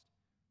Christ,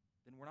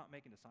 then we're not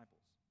making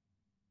disciples.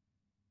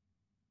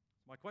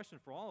 So my question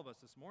for all of us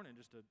this morning,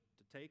 just to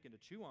take and to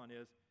chew on,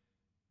 is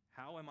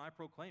how am I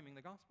proclaiming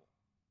the gospel?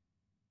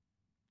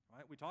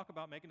 Right? We talk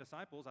about making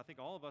disciples. I think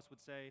all of us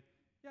would say,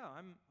 yeah,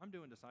 I'm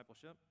doing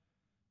discipleship.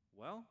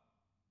 Well,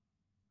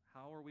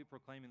 how are we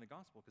proclaiming the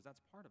gospel? Because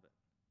that's part of it.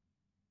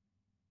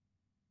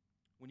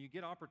 When you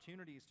get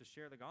opportunities to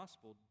share the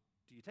gospel,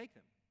 do you take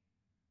them?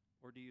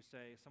 Or do you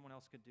say, someone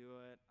else could do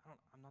it?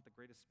 I'm not the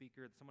greatest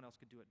speaker. Someone else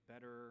could do it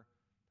better.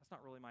 That's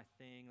not really my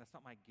thing. That's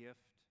not my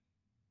gift.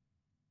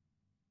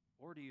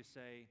 Or do you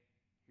say,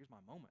 here's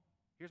my moment.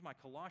 Here's my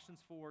Colossians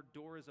 4,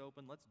 door is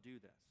open. Let's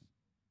do this.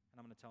 And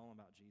I'm going to tell them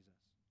about Jesus.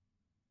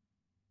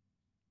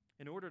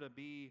 In order to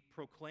be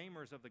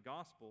proclaimers of the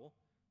gospel,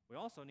 we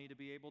also need to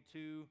be able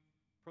to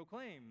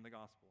proclaim the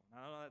gospel. Now,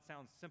 I know that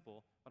sounds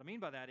simple. What I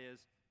mean by that is,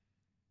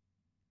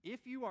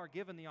 if you are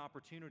given the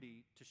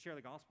opportunity to share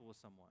the gospel with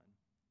someone,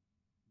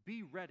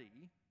 be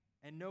ready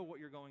and know what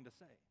you're going to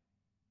say.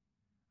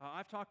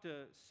 I've talked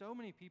to so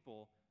many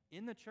people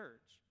in the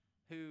church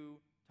who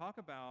talk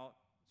about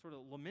sort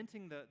of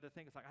lamenting the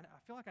thing. It's like, I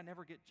feel like I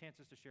never get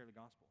chances to share the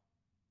gospel.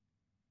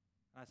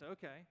 And I say,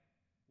 okay,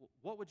 well,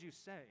 what would you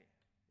say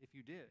if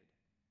you did?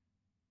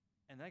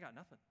 And they got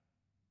nothing.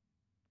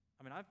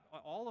 I mean,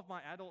 all of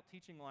my adult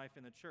teaching life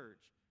in the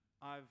church,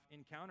 I've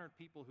encountered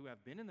people who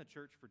have been in the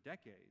church for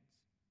decades,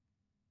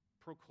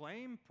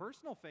 proclaim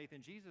personal faith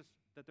in Jesus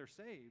that they're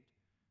saved,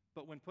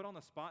 but when put on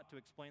the spot to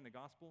explain the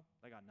gospel,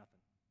 they got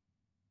nothing.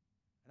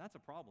 And that's a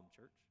problem,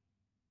 church.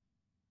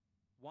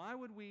 Why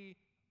would we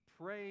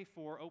pray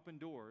for open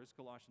doors,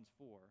 Colossians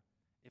 4,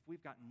 if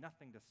we've got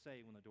nothing to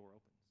say when the door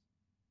opens?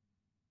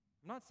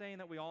 I'm not saying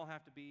that we all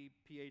have to be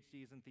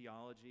PhDs in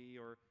theology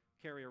or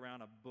carry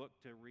around a book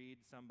to read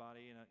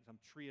somebody in some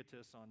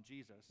treatise on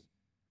Jesus,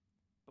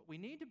 but we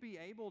need to be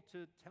able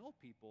to tell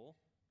people,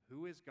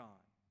 who is God?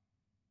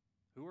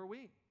 Who are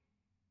we?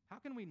 How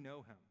can we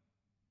know him?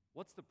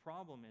 What's the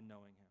problem in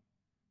knowing him?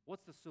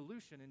 What's the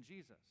solution in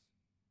Jesus?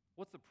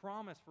 What's the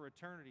promise for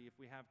eternity if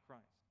we have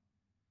Christ?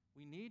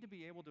 We need to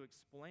be able to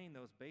explain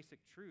those basic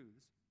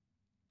truths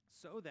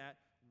so that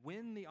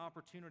when the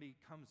opportunity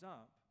comes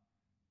up,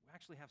 we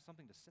actually have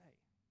something to say.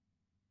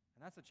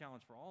 And that's a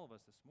challenge for all of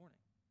us this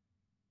morning.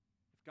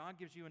 If God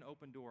gives you an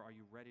open door, are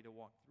you ready to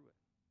walk through it?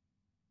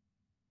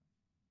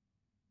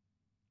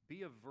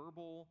 Be a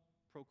verbal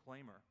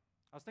proclaimer.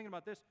 I was thinking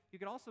about this. You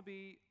could also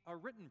be a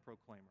written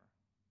proclaimer.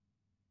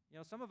 You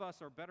know, some of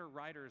us are better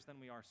writers than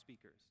we are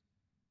speakers.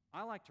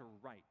 I like to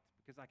write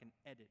because I can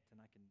edit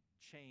and I can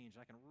change.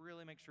 I can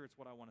really make sure it's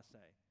what I want to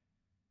say.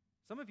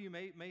 Some of you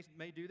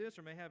may do this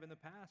or may have in the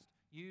past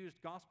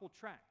used gospel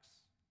tracts.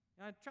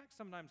 Now, tracts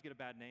sometimes get a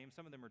bad name.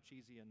 Some of them are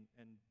cheesy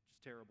and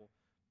just terrible.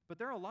 But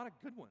there are a lot of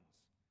good ones.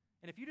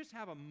 And if you just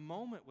have a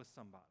moment with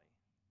somebody,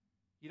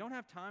 you don't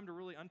have time to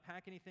really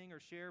unpack anything or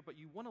share, but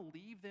you want to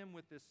leave them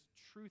with this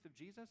truth of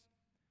Jesus,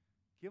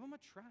 give them a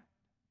tract.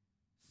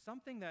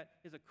 Something that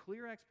is a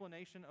clear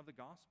explanation of the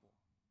gospel.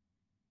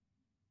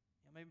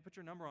 You know, maybe put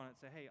your number on it and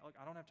say, hey, look,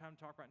 I don't have time to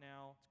talk right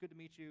now. It's good to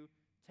meet you.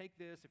 Take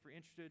this. If you're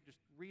interested, just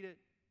read it.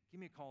 Give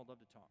me a call. I'd love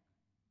to talk.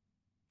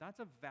 That's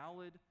a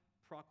valid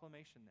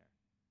proclamation there.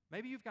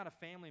 Maybe you've got a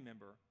family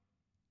member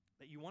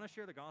that you want to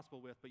share the gospel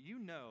with, but you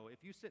know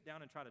if you sit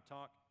down and try to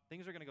talk,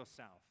 things are going to go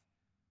south.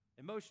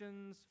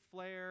 emotions,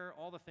 flair,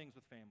 all the things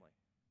with family.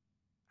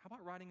 How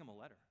about writing them a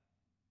letter?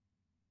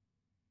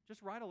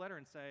 Just write a letter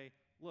and say,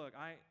 look,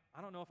 I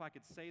don't know if I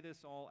could say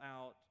this all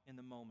out in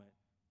the moment,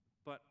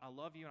 but I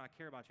love you and I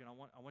care about you and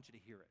I want you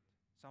to hear it.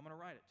 So I'm going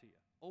to write it to you.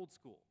 Old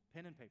school,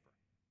 pen and paper.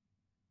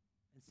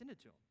 And send it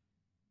to them.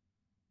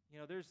 You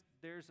know,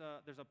 there's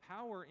a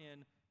power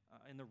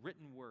in the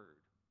written word,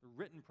 the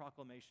written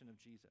proclamation of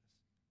Jesus.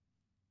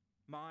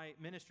 My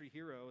ministry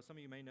hero, some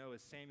of you may know,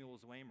 is Samuel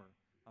Zwemer,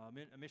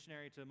 a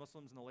missionary to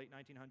Muslims in the late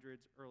 1800s,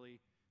 early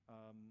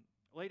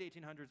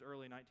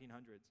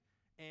 1900s.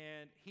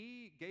 And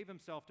he gave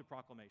himself to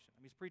proclamation. I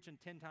mean, he's preaching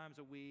 10 times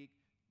a week,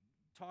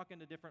 talking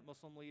to different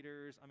Muslim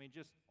leaders. I mean,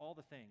 just all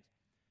the things.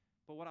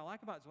 But what I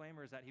like about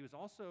Zwemer is that he was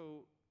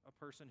also a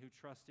person who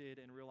trusted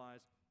and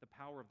realized the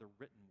power of the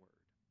written word.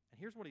 And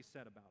here's what he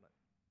said about it.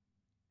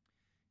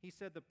 He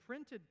said, the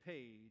printed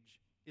page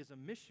is a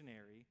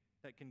missionary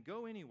that can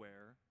go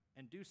anywhere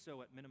and do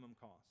so at minimum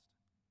cost.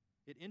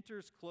 It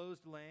enters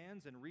closed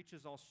lands and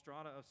reaches all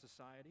strata of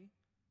society.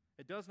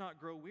 It does not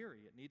grow weary.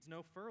 It needs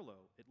no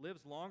furlough. It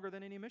lives longer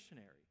than any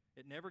missionary.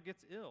 It never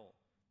gets ill.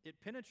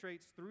 It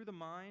penetrates through the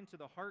mind to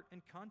the heart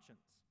and conscience.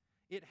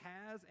 It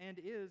has and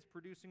is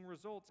producing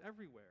results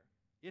everywhere.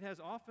 It has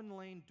often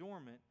lain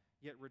dormant,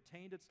 yet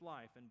retained its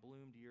life and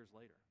bloomed years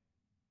later.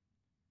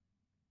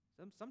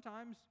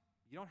 Sometimes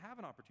you don't have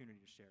an opportunity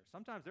to share.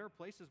 Sometimes there are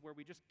places where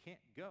we just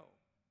can't go.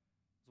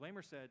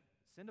 Zwemer said,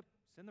 send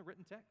the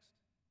written text.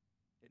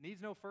 It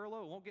needs no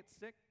furlough. It won't get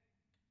sick.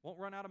 Won't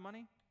run out of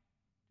money.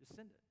 Just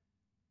send it.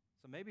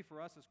 So maybe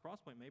for us as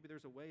Crosspoint, maybe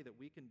there's a way that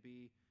we can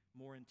be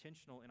more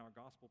intentional in our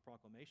gospel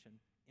proclamation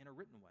in a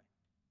written way.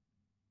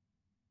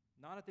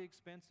 Not at the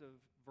expense of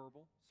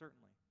verbal,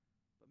 certainly,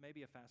 but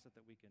maybe a facet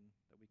that we can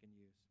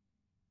use.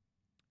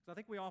 Because I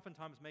think we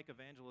oftentimes make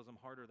evangelism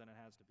harder than it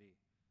has to be.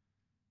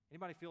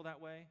 Anybody feel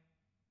that way?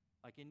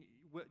 Like,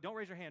 don't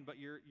raise your hand, but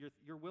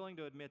you're willing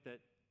to admit that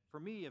for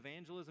me,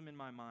 evangelism in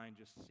my mind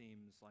just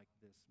seems like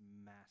this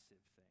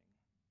massive thing,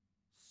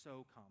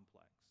 so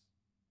complex,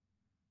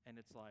 and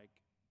it's like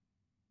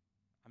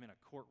I'm in a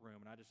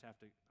courtroom and I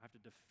have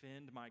to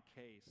defend my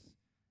case,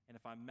 and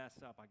if I mess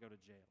up, I go to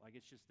jail. Like,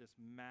 it's just this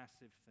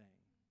massive thing.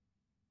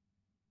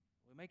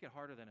 We make it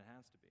harder than it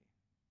has to be.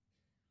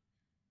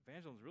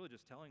 Evangelism is really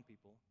just telling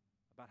people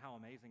about how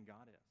amazing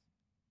God is.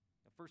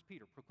 1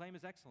 Peter, proclaim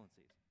his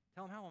excellencies.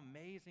 Tell them how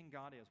amazing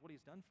God is, what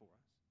he's done for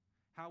us,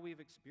 how we've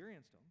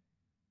experienced him,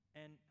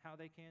 and how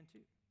they can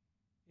too.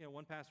 You know,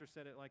 one pastor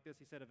said it like this.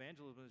 He said,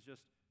 evangelism is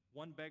just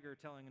one beggar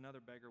telling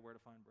another beggar where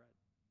to find bread.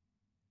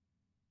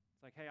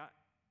 It's like, hey,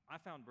 I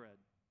found bread,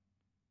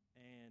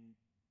 and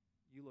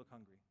you look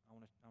hungry. I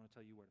want to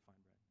tell you where to find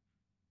bread.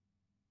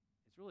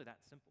 It's really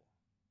that simple.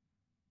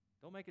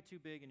 Don't make it too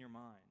big in your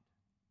mind,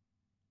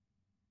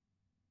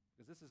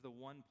 because this is the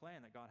one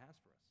plan that God has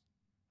for us.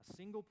 A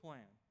single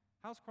plan.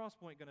 How's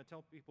Crosspoint going to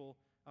tell people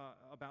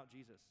about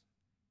Jesus?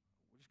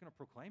 We're just going to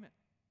proclaim it.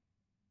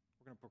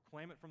 We're going to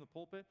proclaim it from the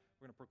pulpit.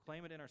 We're going to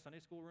proclaim it in our Sunday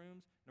school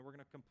rooms. And we're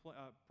going to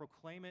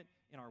proclaim it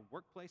in our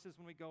workplaces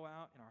when we go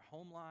out, in our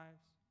home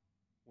lives.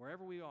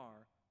 Wherever we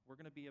are, we're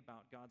going to be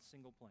about God's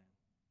single plan.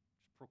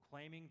 Just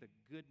proclaiming the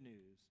good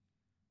news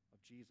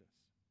of Jesus.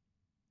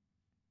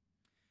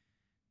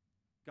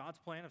 God's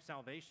plan of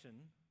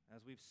salvation,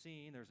 as we've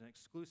seen, there's an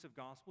exclusive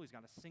gospel. He's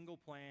got a single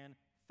plan.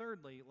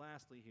 Thirdly,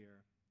 lastly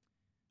here,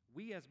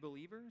 we as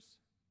believers,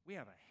 we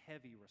have a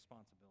heavy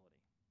responsibility.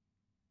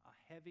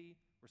 A heavy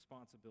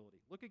responsibility.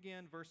 Look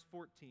again, verse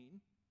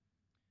 14.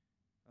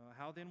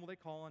 How then will they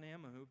call on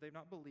him of whom they've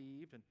not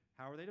believed? And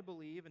how are they to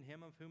believe in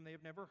him of whom they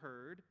have never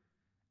heard?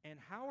 And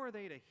how are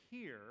they to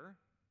hear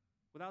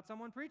without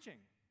someone preaching?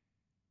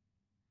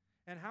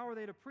 And how are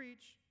they to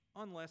preach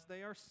unless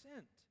they are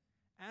sent?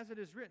 As it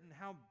is written,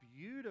 how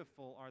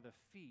beautiful are the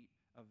feet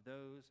of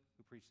those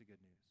who preach the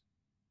good news.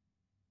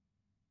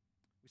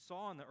 We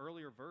saw in the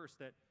earlier verse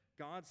that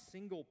God's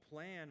single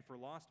plan for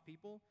lost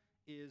people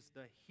is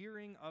the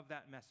hearing of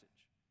that message.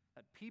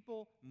 That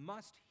people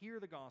must hear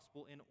the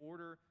gospel in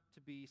order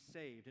to be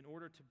saved, in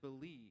order to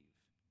believe.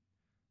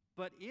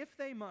 But if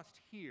they must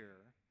hear,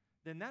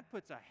 then that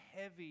puts a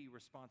heavy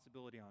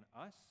responsibility on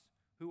us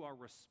who are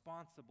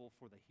responsible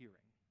for the hearing.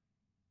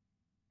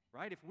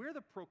 Right? If we're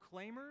the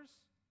proclaimers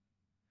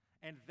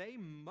and they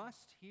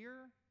must hear,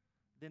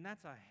 then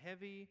that's a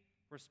heavy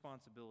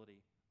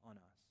responsibility on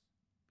us.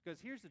 Because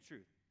here's the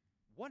truth.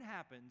 What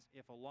happens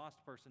if a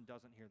lost person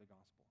doesn't hear the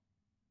gospel?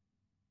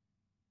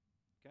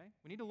 Okay?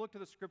 We need to look to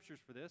the scriptures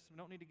for this. We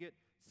don't need to get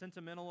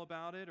sentimental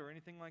about it or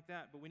anything like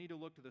that, but we need to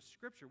look to the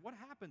scripture. What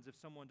happens if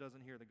someone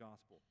doesn't hear the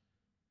gospel?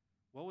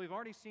 Well, we've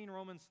already seen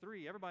Romans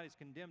 3. Everybody's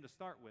condemned to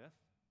start with.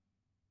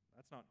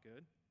 That's not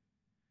good.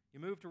 You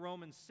move to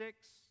Romans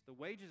 6. The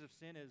wages of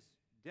sin is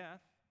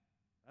death.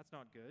 That's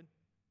not good.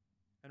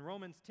 And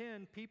Romans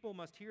 10, people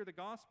must hear the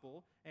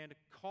gospel and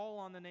call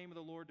on the name of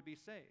the Lord to be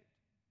saved.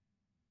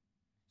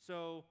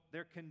 So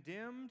they're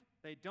condemned,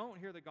 they don't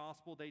hear the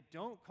gospel, they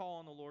don't call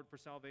on the Lord for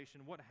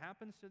salvation. What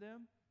happens to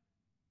them?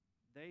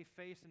 They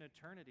face an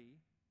eternity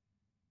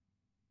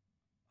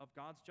of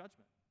God's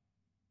judgment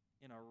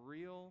in a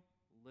real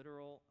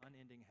literal,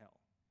 unending hell.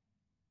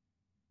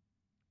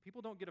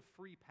 People don't get a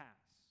free pass.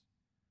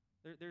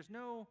 There's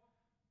no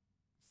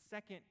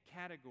second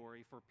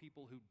category for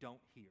people who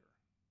don't hear.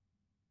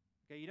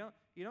 Okay, you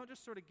don't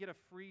just sort of get a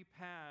free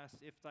pass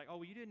if it's like, oh,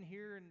 well, you didn't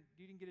hear and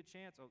you didn't get a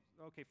chance.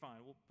 Oh, okay, fine.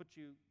 We'll put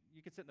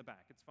you can sit in the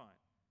back. It's fine.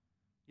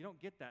 You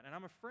don't get that. And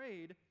I'm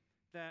afraid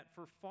that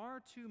for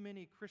far too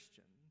many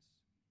Christians,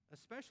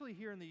 especially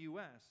here in the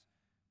U.S.,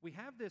 we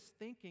have this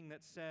thinking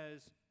that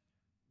says,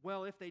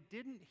 well, if they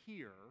didn't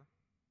hear,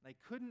 they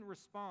couldn't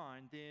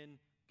respond, then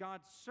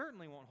God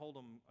certainly won't hold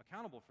them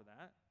accountable for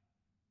that.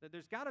 That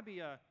there's got to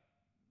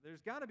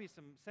be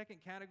some second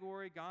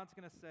category. God's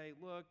going to say,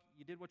 look,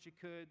 you did what you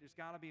could. There's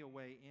got to be a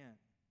way in.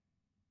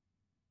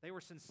 They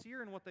were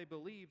sincere in what they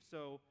believed,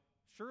 so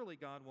surely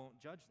God won't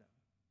judge them.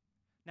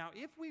 Now,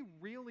 if we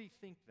really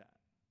think that,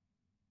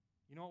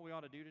 you know what we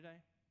ought to do today?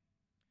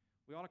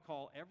 We ought to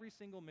call every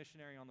single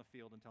missionary on the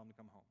field and tell them to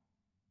come home.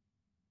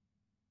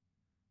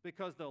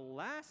 Because the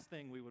last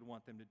thing we would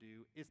want them to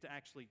do is to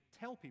actually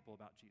tell people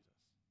about Jesus.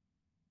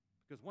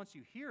 Because once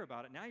you hear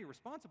about it, now you're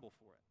responsible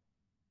for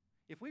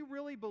it. If we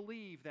really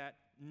believe that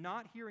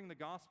not hearing the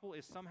gospel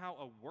is somehow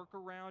a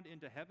workaround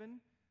into heaven,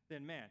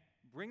 then man,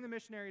 bring the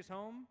missionaries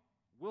home,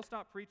 we'll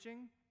stop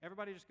preaching,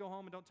 everybody just go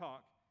home and don't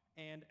talk,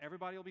 and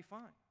everybody will be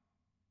fine.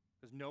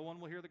 Because no one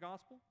will hear the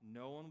gospel,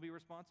 no one will be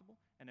responsible,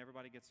 and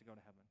everybody gets to go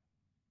to heaven.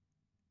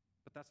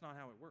 But that's not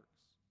how it works.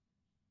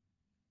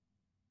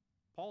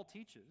 Paul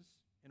teaches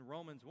in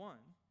Romans 1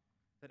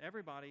 that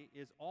everybody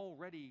is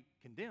already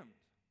condemned.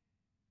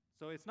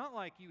 So it's not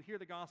like you hear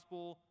the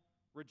gospel,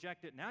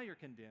 reject it, now you're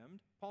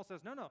condemned. Paul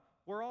says, no,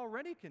 we're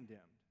already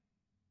condemned.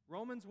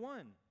 Romans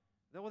 1,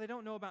 well, they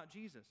don't know about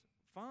Jesus.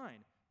 Fine.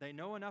 They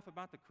know enough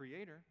about the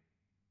Creator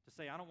to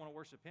say, I don't want to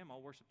worship Him,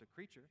 I'll worship the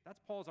creature. That's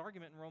Paul's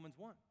argument in Romans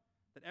 1,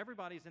 that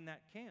everybody's in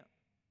that camp.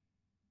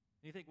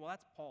 And you think, well,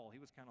 that's Paul. He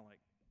was kind of like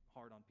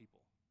hard on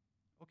people.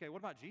 Okay, what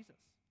about Jesus?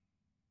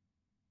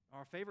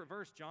 Our favorite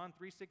verse, John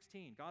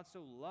 3:16. God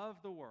so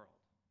loved the world.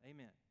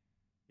 Amen.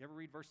 You ever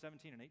read verse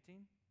 17 and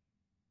 18?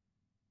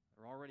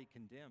 They're already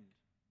condemned.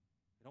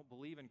 They don't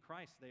believe in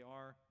Christ. They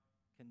are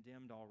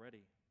condemned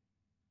already.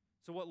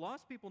 So what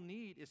lost people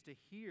need is to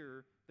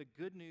hear the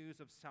good news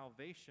of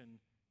salvation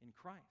in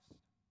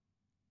Christ.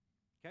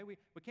 Okay, we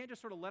can't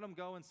just sort of let them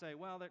go and say,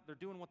 well, they're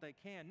doing what they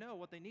can. No,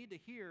 what they need to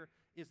hear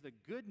is the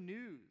good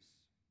news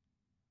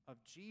of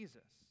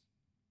Jesus,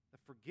 the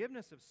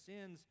forgiveness of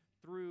sins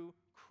through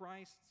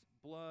Christ's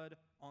blood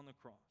on the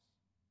cross.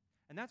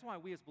 And that's why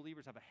we as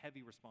believers have a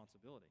heavy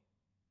responsibility.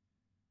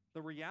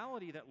 The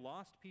reality that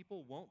lost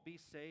people won't be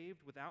saved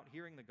without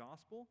hearing the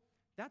gospel,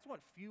 that's what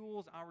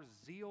fuels our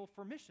zeal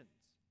for missions.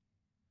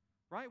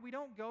 Right? We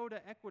don't go to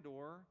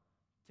Ecuador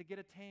to get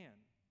a tan.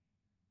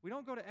 We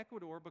don't go to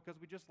Ecuador because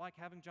we just like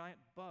having giant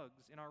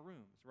bugs in our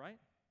rooms, right?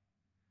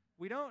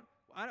 We don't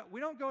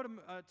go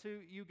to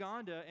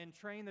Uganda and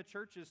train the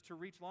churches to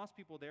reach lost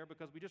people there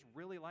because we just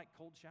really like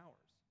cold showers.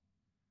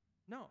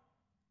 No.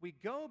 We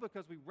go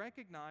because we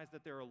recognize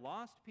that there are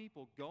lost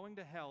people going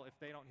to hell if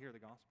they don't hear the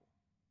gospel.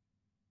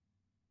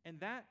 And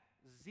that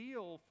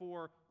zeal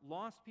for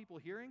lost people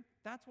hearing,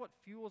 that's what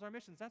fuels our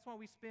missions. That's why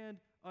we spend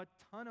a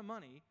ton of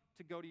money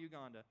to go to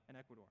Uganda and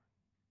Ecuador.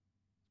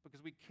 It's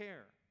because we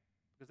care.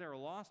 Because there are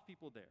lost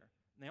people there.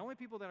 And the only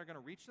people that are going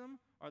to reach them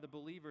are the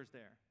believers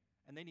there.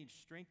 And they need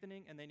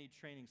strengthening and they need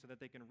training so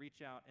that they can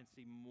reach out and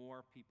see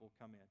more people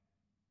come in.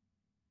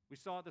 We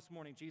saw it this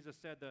morning. Jesus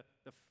said the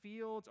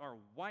fields are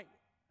white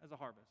as a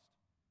harvest,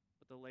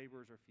 but the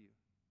laborers are few.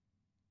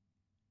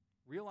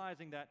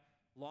 Realizing that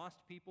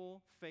lost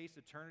people face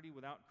eternity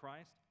without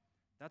Christ,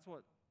 that's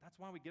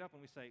why we get up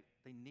and we say,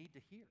 they need to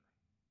hear.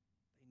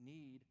 They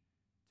need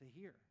to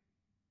hear.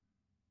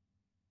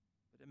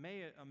 But it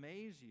may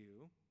amaze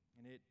you,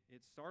 and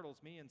it startles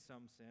me in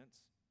some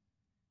sense,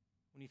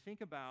 when you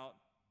think about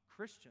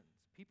Christians,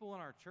 people in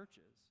our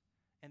churches,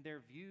 and their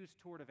views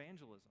toward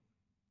evangelism.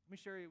 Let me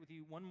share with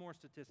you one more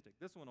statistic.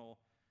 This one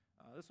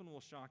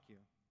will shock you.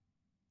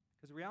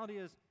 Because the reality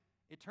is,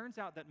 it turns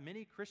out that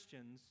many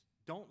Christians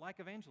don't like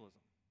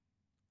evangelism.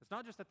 It's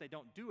not just that they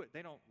don't do it,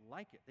 they don't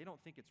like it. They don't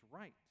think it's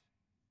right.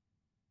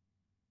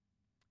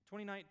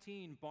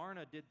 2019,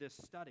 Barna did this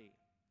study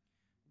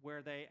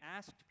where they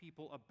asked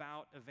people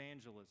about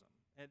evangelism.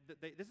 And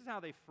this is how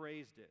they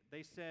phrased it.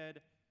 They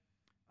said,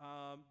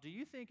 do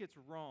you think it's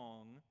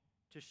wrong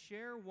to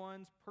share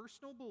one's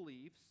personal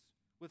beliefs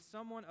with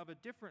someone of a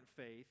different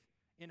faith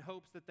in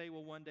hopes that they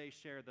will one day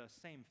share the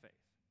same faith?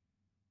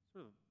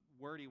 Sort of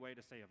a wordy way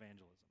to say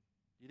evangelism.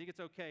 Do you think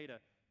it's okay to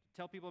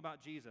tell people about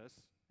Jesus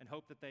and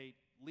hope that they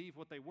leave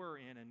what they were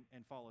in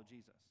and follow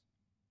Jesus?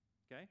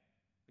 Okay?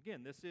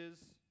 Again, this is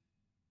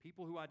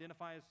people who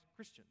identify as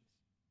Christians.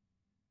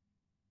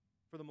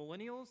 For the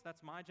millennials,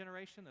 that's my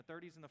generation, the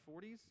 30s and the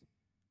 40s,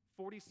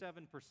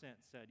 47%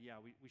 said, yeah,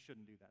 we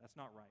shouldn't do that. That's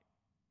not right.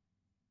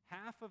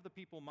 Half of the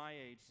people my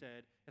age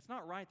said, it's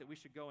not right that we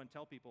should go and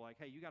tell people like,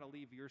 hey, you got to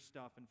leave your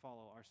stuff and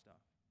follow our stuff.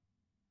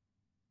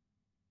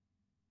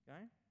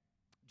 Okay?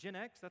 Gen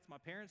X, that's my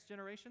parents'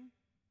 generation,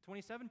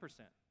 27%.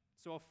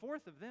 So a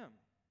fourth of them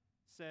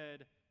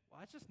said,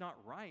 well, it's just not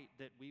right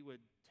that we would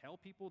tell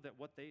people that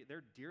what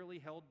their dearly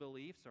held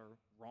beliefs are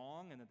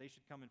wrong and that they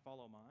should come and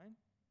follow mine.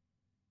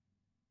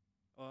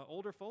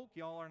 Older folk,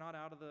 y'all are not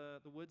out of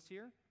the woods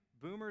here.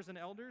 Boomers and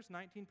elders,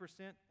 19%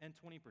 and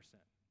 20%.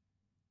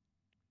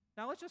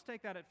 Now, let's just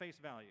take that at face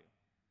value.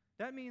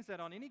 That means that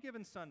on any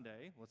given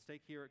Sunday, let's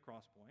take here at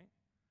Crosspoint,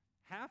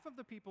 half of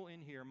the people in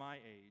here my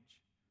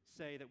age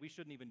say that we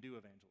shouldn't even do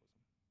evangelism.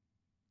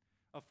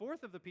 A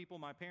fourth of the people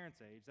my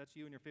parents' age, that's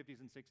you in your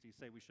 50s and 60s,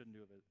 say we shouldn't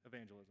do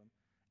evangelism.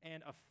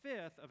 And a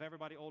fifth of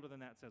everybody older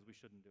than that says we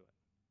shouldn't do it.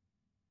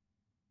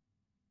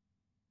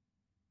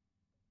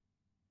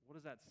 What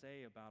does that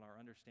say about our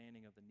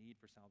understanding of the need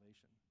for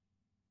salvation?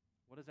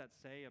 What does that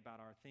say about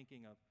our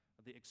thinking of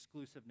the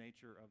exclusive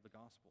nature of the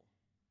gospel?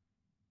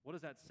 What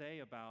does that say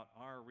about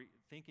our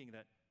thinking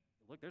that,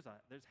 look, there's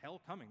hell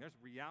coming. There's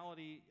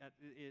reality.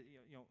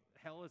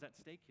 Hell is at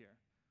stake here.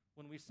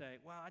 When we say,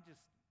 well, it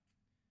just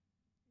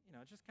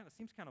kind of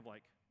seems kind of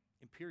like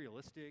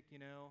imperialistic, to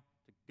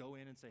go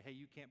in and say, hey,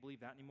 you can't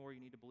believe that anymore.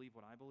 You need to believe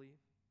what I believe.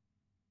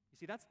 You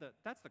see, that's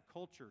the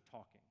culture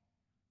talking.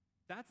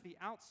 That's the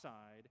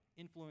outside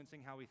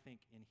influencing how we think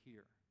in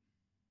here.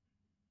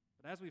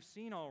 But as we've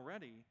seen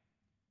already,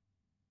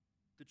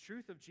 the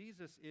truth of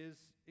Jesus is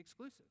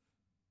exclusive.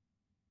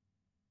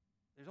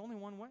 There's only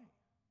one way.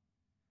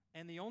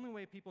 And the only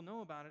way people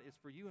know about it is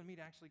for you and me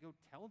to actually go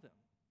tell them.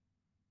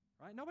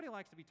 Right? Nobody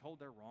likes to be told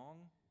they're wrong.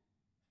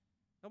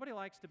 Nobody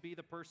likes to be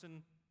the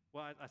person,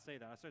 well, I say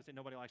that. I started to say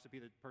nobody likes to be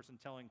the person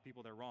telling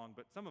people they're wrong,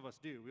 but some of us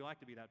do. We like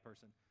to be that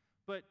person.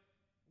 But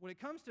when it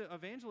comes to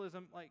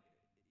evangelism,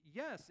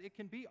 yes, it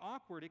can be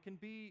awkward. It can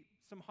be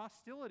some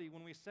hostility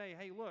when we say,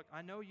 hey, look,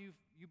 I know you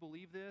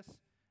believe this,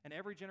 and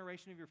every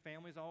generation of your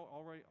family's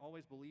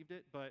always believed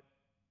it, but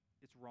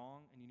it's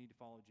wrong, and you need to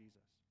follow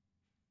Jesus.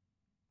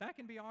 That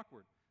can be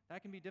awkward.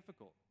 That can be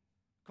difficult.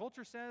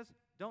 Culture says,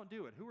 don't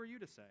do it. Who are you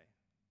to say?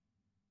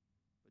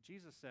 But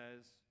Jesus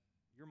says,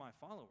 you're my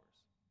followers,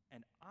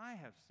 and I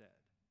have said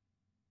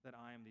that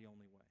I am the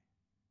only way.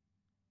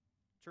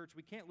 Church,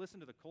 we can't listen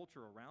to the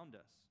culture around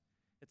us.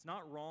 It's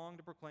not wrong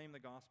to proclaim the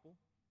gospel.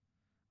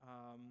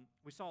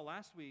 We saw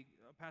last week,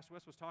 Pastor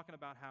West was talking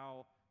about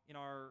how in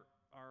our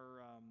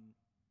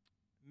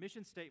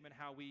mission statement,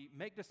 how we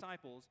make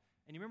disciples,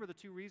 and you remember the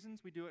two reasons?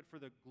 We do it for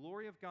the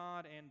glory of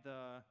God and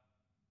the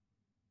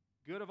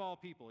good of all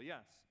people,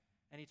 yes.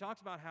 And he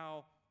talks about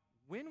how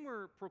when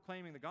we're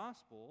proclaiming the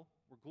gospel,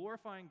 we're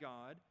glorifying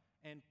God,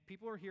 and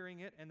people are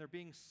hearing it, and they're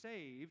being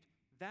saved.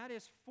 That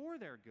is for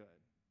their good,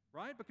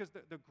 right? Because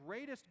the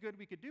greatest good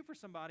we could do for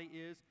somebody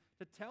is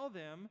to tell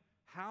them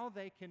how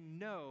they can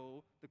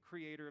know the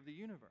creator of the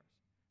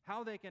universe,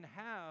 how they can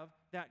have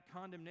that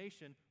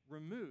condemnation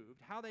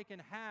removed, how they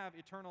can have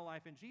eternal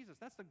life in Jesus.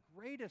 That's the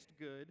greatest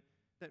good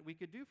that we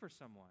could do for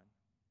someone.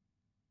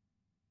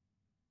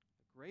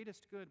 The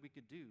greatest good we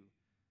could do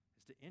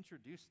is to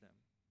introduce them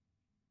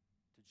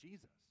to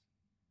Jesus,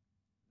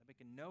 that they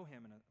can know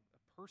him in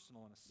a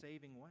personal and a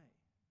saving way.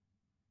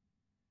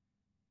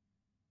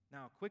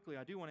 Now, quickly,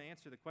 I do want to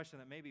answer the question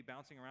that may be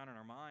bouncing around in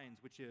our minds,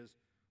 which is,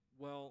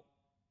 well,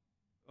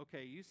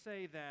 okay, you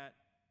say that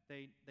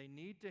they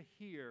need to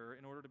hear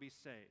in order to be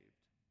saved.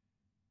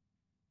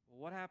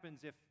 Well, what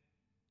happens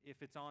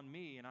if it's on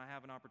me and I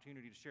have an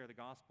opportunity to share the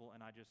gospel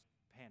and I just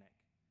panic,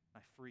 I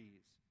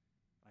freeze,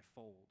 I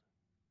fold?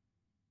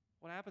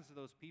 What happens to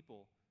those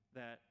people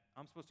that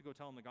I'm supposed to go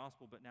tell them the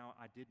gospel, but now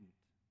I didn't?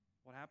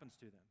 What happens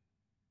to them?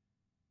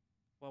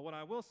 Well, what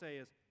I will say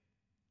is,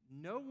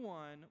 no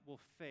one will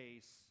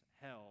face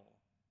hell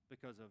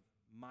because of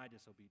my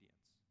disobedience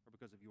or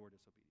because of your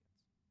disobedience.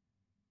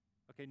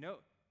 Okay, no,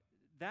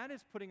 that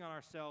is putting on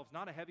ourselves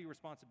not a heavy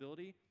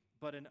responsibility,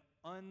 but an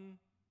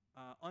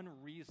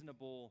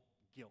unreasonable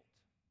guilt.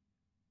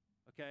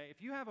 Okay,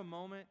 if you have a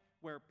moment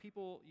where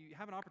you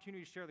have an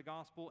opportunity to share the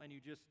gospel and you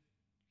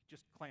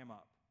just clam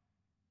up,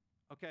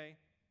 okay,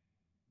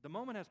 the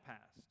moment has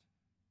passed,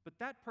 but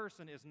that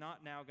person is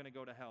not now going to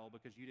go to hell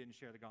because you didn't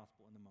share the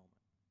gospel in the moment.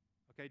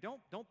 Okay,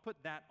 don't put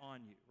that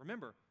on you.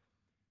 Remember,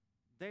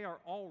 they are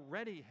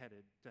already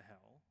headed to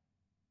hell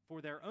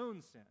for their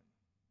own sin.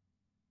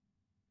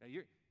 Okay,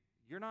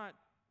 you're not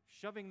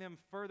shoving them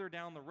further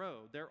down the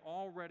road. They're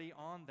already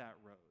on that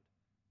road.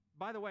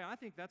 By the way, I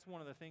think that's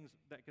one of the things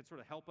that could sort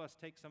of help us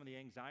take some of the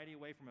anxiety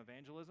away from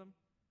evangelism.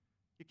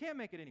 You can't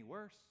make it any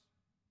worse.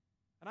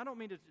 And I don't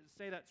mean to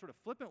say that sort of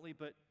flippantly,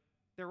 but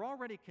they're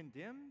already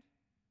condemned.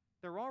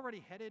 They're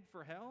already headed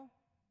for hell.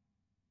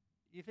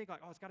 You think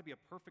it's got to be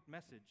a perfect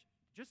message.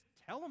 Just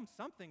tell them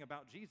something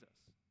about Jesus.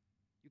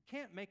 You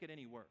can't make it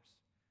any worse.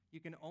 You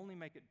can only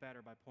make it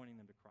better by pointing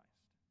them to Christ.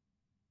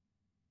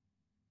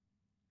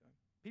 Okay?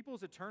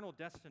 People's eternal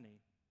destiny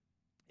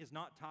is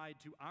not tied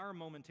to our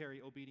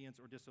momentary obedience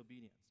or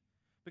disobedience.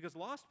 Because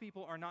lost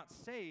people are not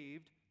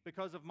saved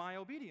because of my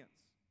obedience,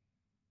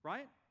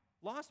 right?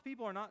 Lost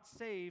people are not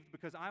saved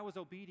because I was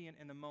obedient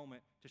in the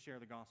moment to share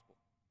the gospel.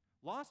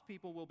 Lost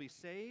people will be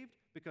saved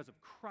because of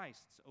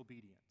Christ's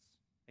obedience.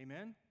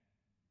 Amen?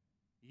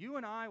 You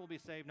and I will be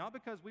saved not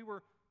because we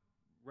were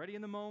ready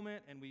in the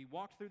moment and we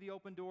walked through the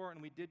open door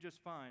and we did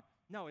just fine.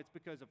 No, it's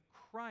because of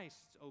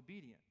Christ's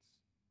obedience.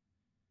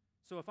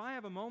 So if I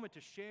have a moment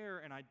to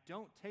share and I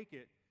don't take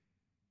it,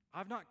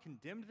 I've not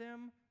condemned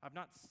them, I've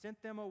not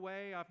sent them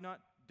away, I've not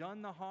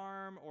done the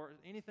harm or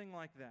anything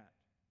like that.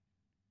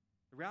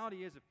 The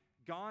reality is, if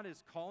God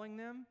is calling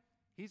them,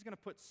 He's going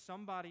to put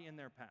somebody in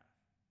their path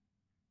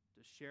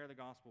to share the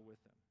gospel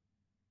with them.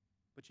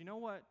 But you know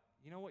what?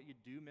 You know what you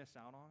do miss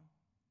out on?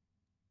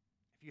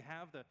 If you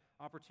have the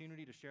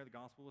opportunity to share the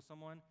gospel with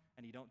someone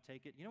and you don't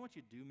take it, you know what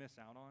you do miss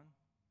out on?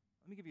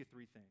 Let me give you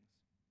 3 things.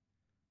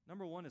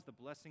 Number 1 is the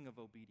blessing of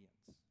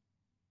obedience.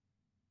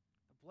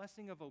 The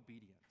blessing of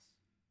obedience.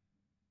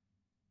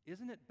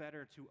 Isn't it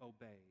better to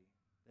obey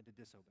than to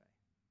disobey?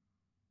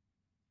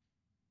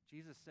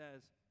 Jesus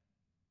says,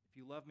 if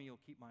you love me, you'll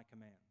keep my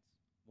commands.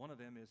 One of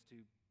them is to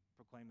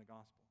proclaim the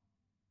gospel.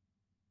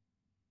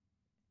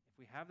 If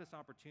we have this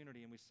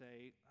opportunity and we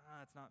say,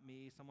 it's not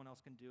me, someone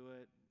else can do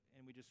it,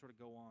 and we just sort of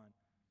go on,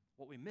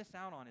 what we miss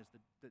out on is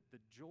the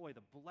joy,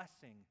 the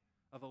blessing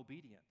of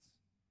obedience.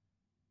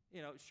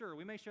 You know, sure,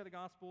 we may share the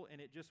gospel and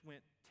it just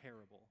went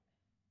terrible.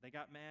 They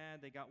got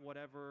mad, they got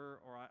whatever,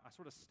 or I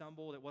sort of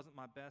stumbled, it wasn't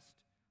my best,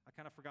 I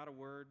kind of forgot a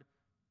word.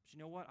 But you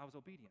know what? I was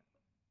obedient.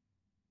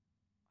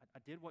 I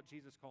did what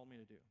Jesus called me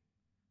to do.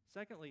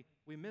 Secondly,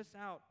 we miss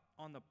out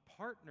on the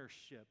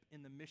partnership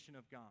in the mission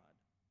of God.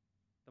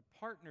 The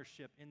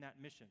partnership in that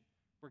mission,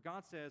 where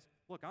God says,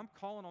 look, I'm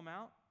calling them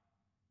out.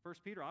 1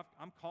 Peter,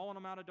 I'm calling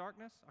them out of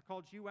darkness. I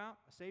called you out.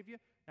 I saved you.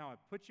 Now I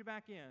put you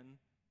back in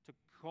to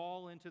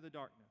call into the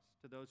darkness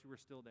to those who are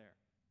still there.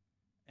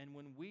 And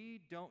when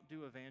we don't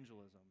do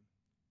evangelism,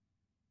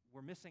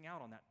 we're missing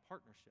out on that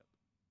partnership,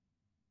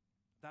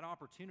 that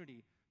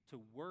opportunity to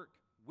work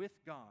with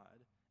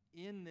God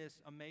in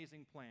this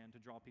amazing plan to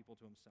draw people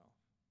to Himself.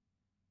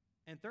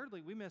 And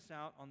thirdly, we miss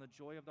out on the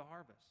joy of the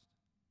harvest.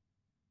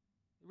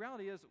 The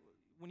reality is,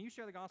 when you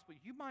share the gospel,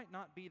 you might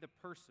not be the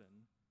person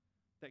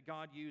that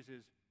God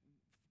uses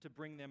to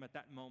bring them at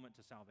that moment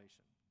to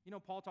salvation. You know,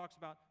 Paul talks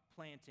about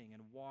planting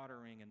and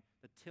watering and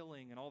the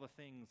tilling and all the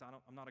things.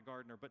 I'm not a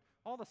gardener, but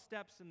all the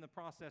steps in the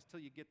process till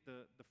you get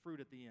the fruit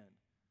at the end.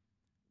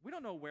 We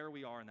don't know where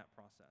we are in that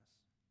process.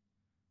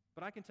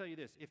 But I can tell you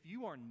this, if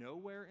you are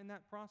nowhere in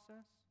that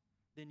process,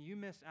 then you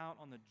miss out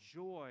on the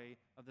joy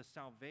of the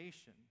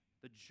salvation,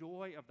 the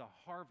joy of the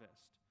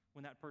harvest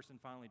when that person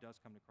finally does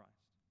come to Christ.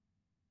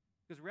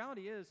 Because the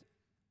reality is,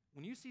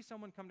 when you see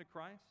someone come to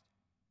Christ,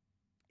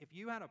 if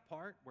you had a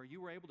part where you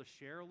were able to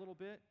share a little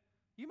bit,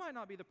 you might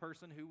not be the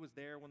person who was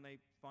there when they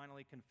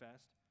finally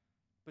confessed,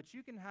 but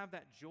you can have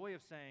that joy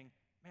of saying,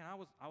 man,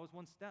 I was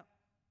one step.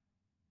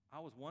 I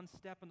was one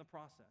step in the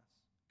process.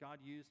 God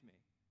used me.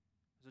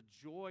 There's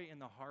a joy in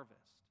the harvest.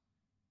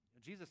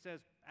 Jesus says,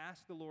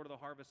 ask the Lord of the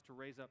harvest to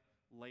raise up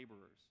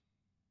laborers.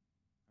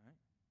 Right?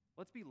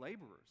 Let's be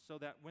laborers so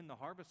that when the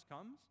harvest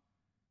comes,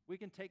 we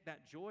can take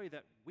that joy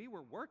that we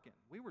were working.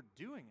 We were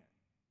doing it.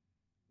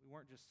 We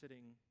weren't just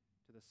sitting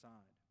to the side.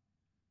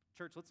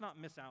 Church, let's not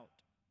miss out.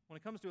 When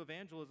it comes to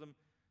evangelism,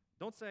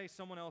 don't say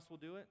someone else will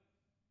do it.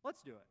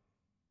 Let's do it.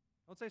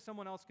 Don't say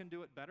someone else can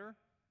do it better.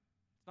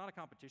 It's not a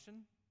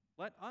competition.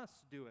 Let us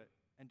do it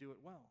and do it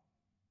well.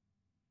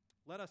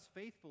 Let us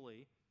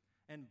faithfully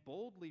and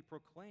boldly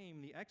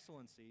proclaim the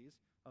excellencies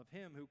of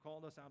Him who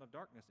called us out of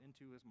darkness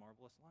into His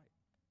marvelous light.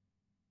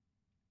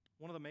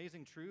 One of the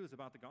amazing truths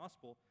about the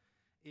gospel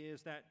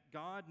is that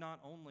God not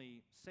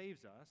only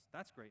saves us,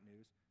 that's great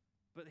news,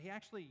 but He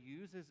actually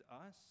uses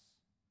us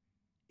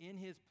in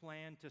His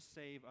plan to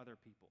save other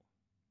people.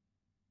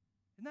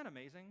 Isn't that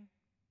amazing?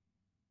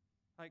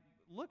 Like,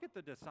 look at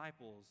the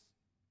disciples,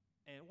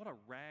 and what a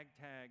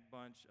ragtag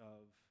bunch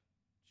of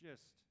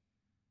just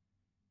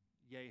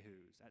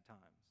yahoos at times.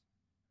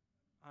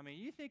 I mean,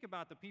 you think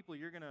about the people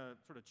you're going to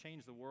sort of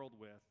change the world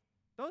with,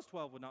 those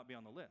 12 would not be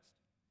on the list.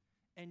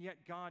 And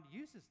yet God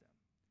uses them.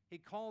 He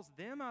calls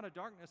them out of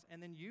darkness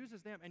and then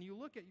uses them. And you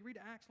read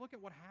Acts, look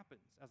at what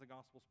happens as the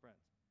gospel spreads.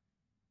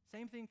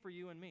 Same thing for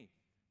you and me.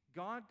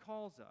 God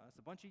calls us,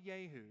 a bunch of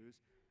yahoos,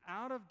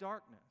 out of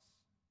darkness,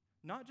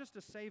 not just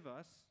to save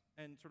us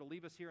and sort of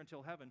leave us here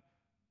until heaven,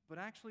 but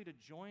actually to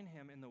join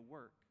Him in the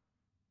work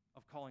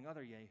of calling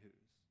other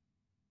yahoos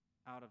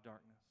out of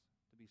darkness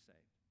to be saved.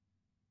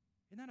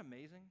 Isn't that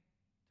amazing?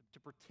 To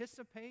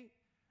participate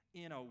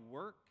in a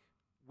work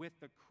with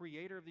the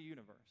Creator of the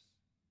universe,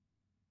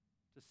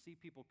 to see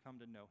people come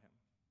to know Him.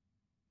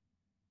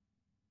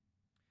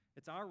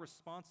 It's our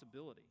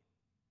responsibility.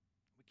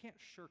 We can't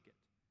shirk it.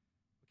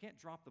 We can't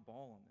drop the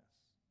ball on this.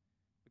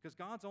 Because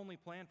God's only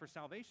plan for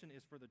salvation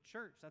is for the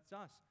church, that's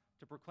us,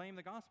 to proclaim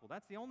the gospel.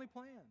 That's the only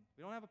plan.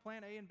 We don't have a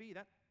plan A and B.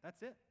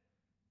 That's it.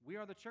 We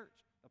are the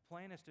church. The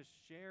plan is to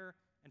share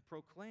and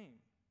proclaim.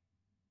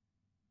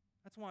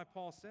 That's why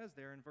Paul says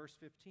there in verse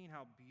 15,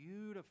 how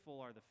beautiful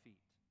are the feet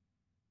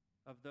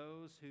of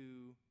those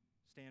who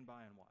stand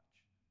by and watch.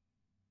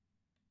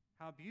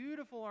 How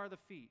beautiful are the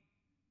feet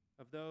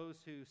of those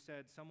who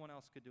said someone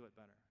else could do it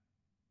better.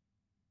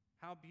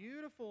 How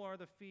beautiful are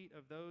the feet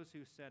of those who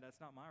said, that's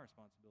not my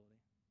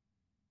responsibility.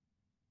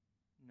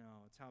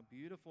 No, it's how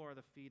beautiful are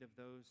the feet of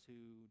those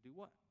who do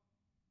what?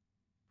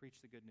 Preach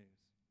the good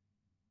news.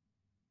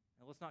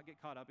 And let's not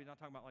get caught up. He's not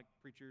talking about like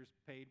preachers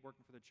paid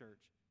working for the church.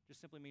 Just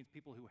simply means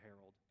people who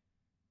herald.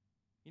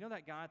 You know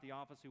that guy at the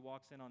office who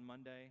walks in on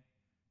Monday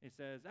and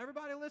says,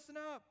 everybody listen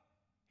up.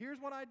 Here's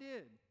what I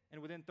did.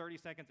 And within 30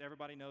 seconds,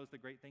 everybody knows the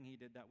great thing he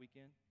did that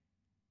weekend.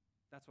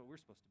 That's what we're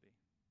supposed to be.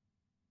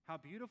 How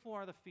beautiful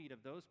are the feet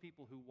of those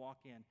people who walk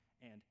in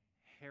and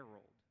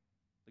herald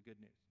the good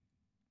news.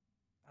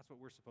 That's what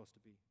we're supposed to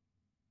be.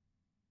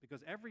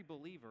 Because every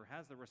believer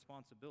has the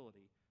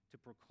responsibility to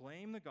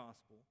proclaim the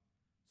gospel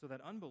so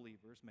that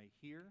unbelievers may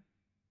hear,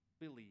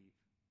 believe,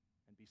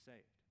 and be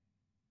saved.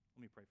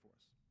 Let me pray for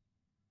us.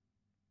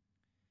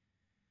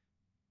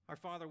 Our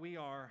Father, we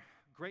are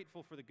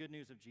grateful for the good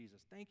news of Jesus.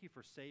 Thank you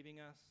for saving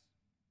us.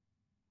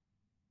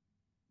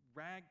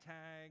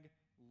 Ragtag,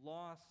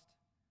 lost,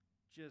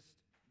 just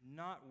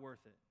not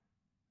worth it.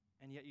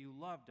 And yet you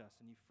loved us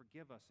and you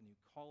forgive us and you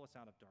call us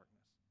out of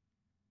darkness.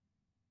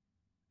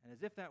 And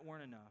as if that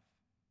weren't enough,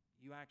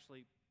 you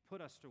actually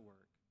put us to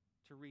work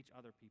to reach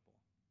other people.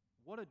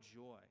 What a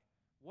joy.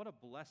 What a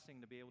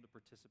blessing to be able to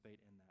participate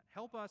in that.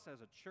 Help us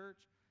as a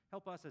church,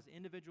 help us as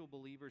individual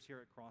believers here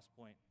at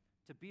Crosspoint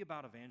to be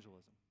about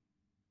evangelism,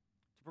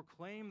 to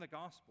proclaim the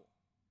gospel,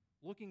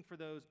 looking for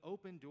those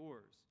open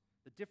doors,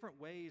 the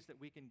different ways that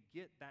we can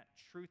get that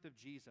truth of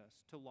Jesus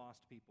to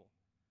lost people.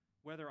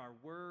 Whether our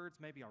words,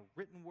 maybe our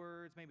written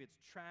words, maybe it's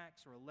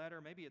tracts or a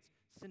letter, maybe it's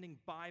sending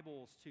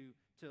Bibles to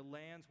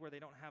lands where they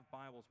don't have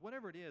Bibles.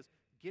 Whatever it is,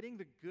 getting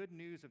the good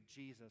news of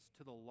Jesus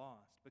to the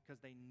lost because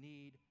they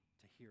need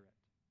to hear it.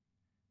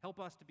 Help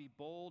us to be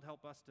bold.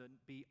 Help us to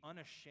be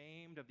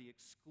unashamed of the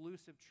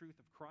exclusive truth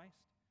of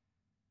Christ.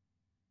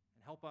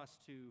 And help us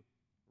to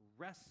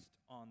rest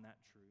on that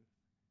truth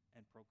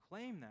and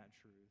proclaim that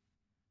truth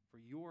for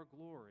your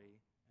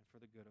glory and for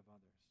the good of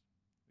others.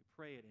 We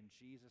pray it in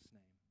Jesus'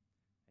 name.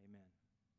 Amen.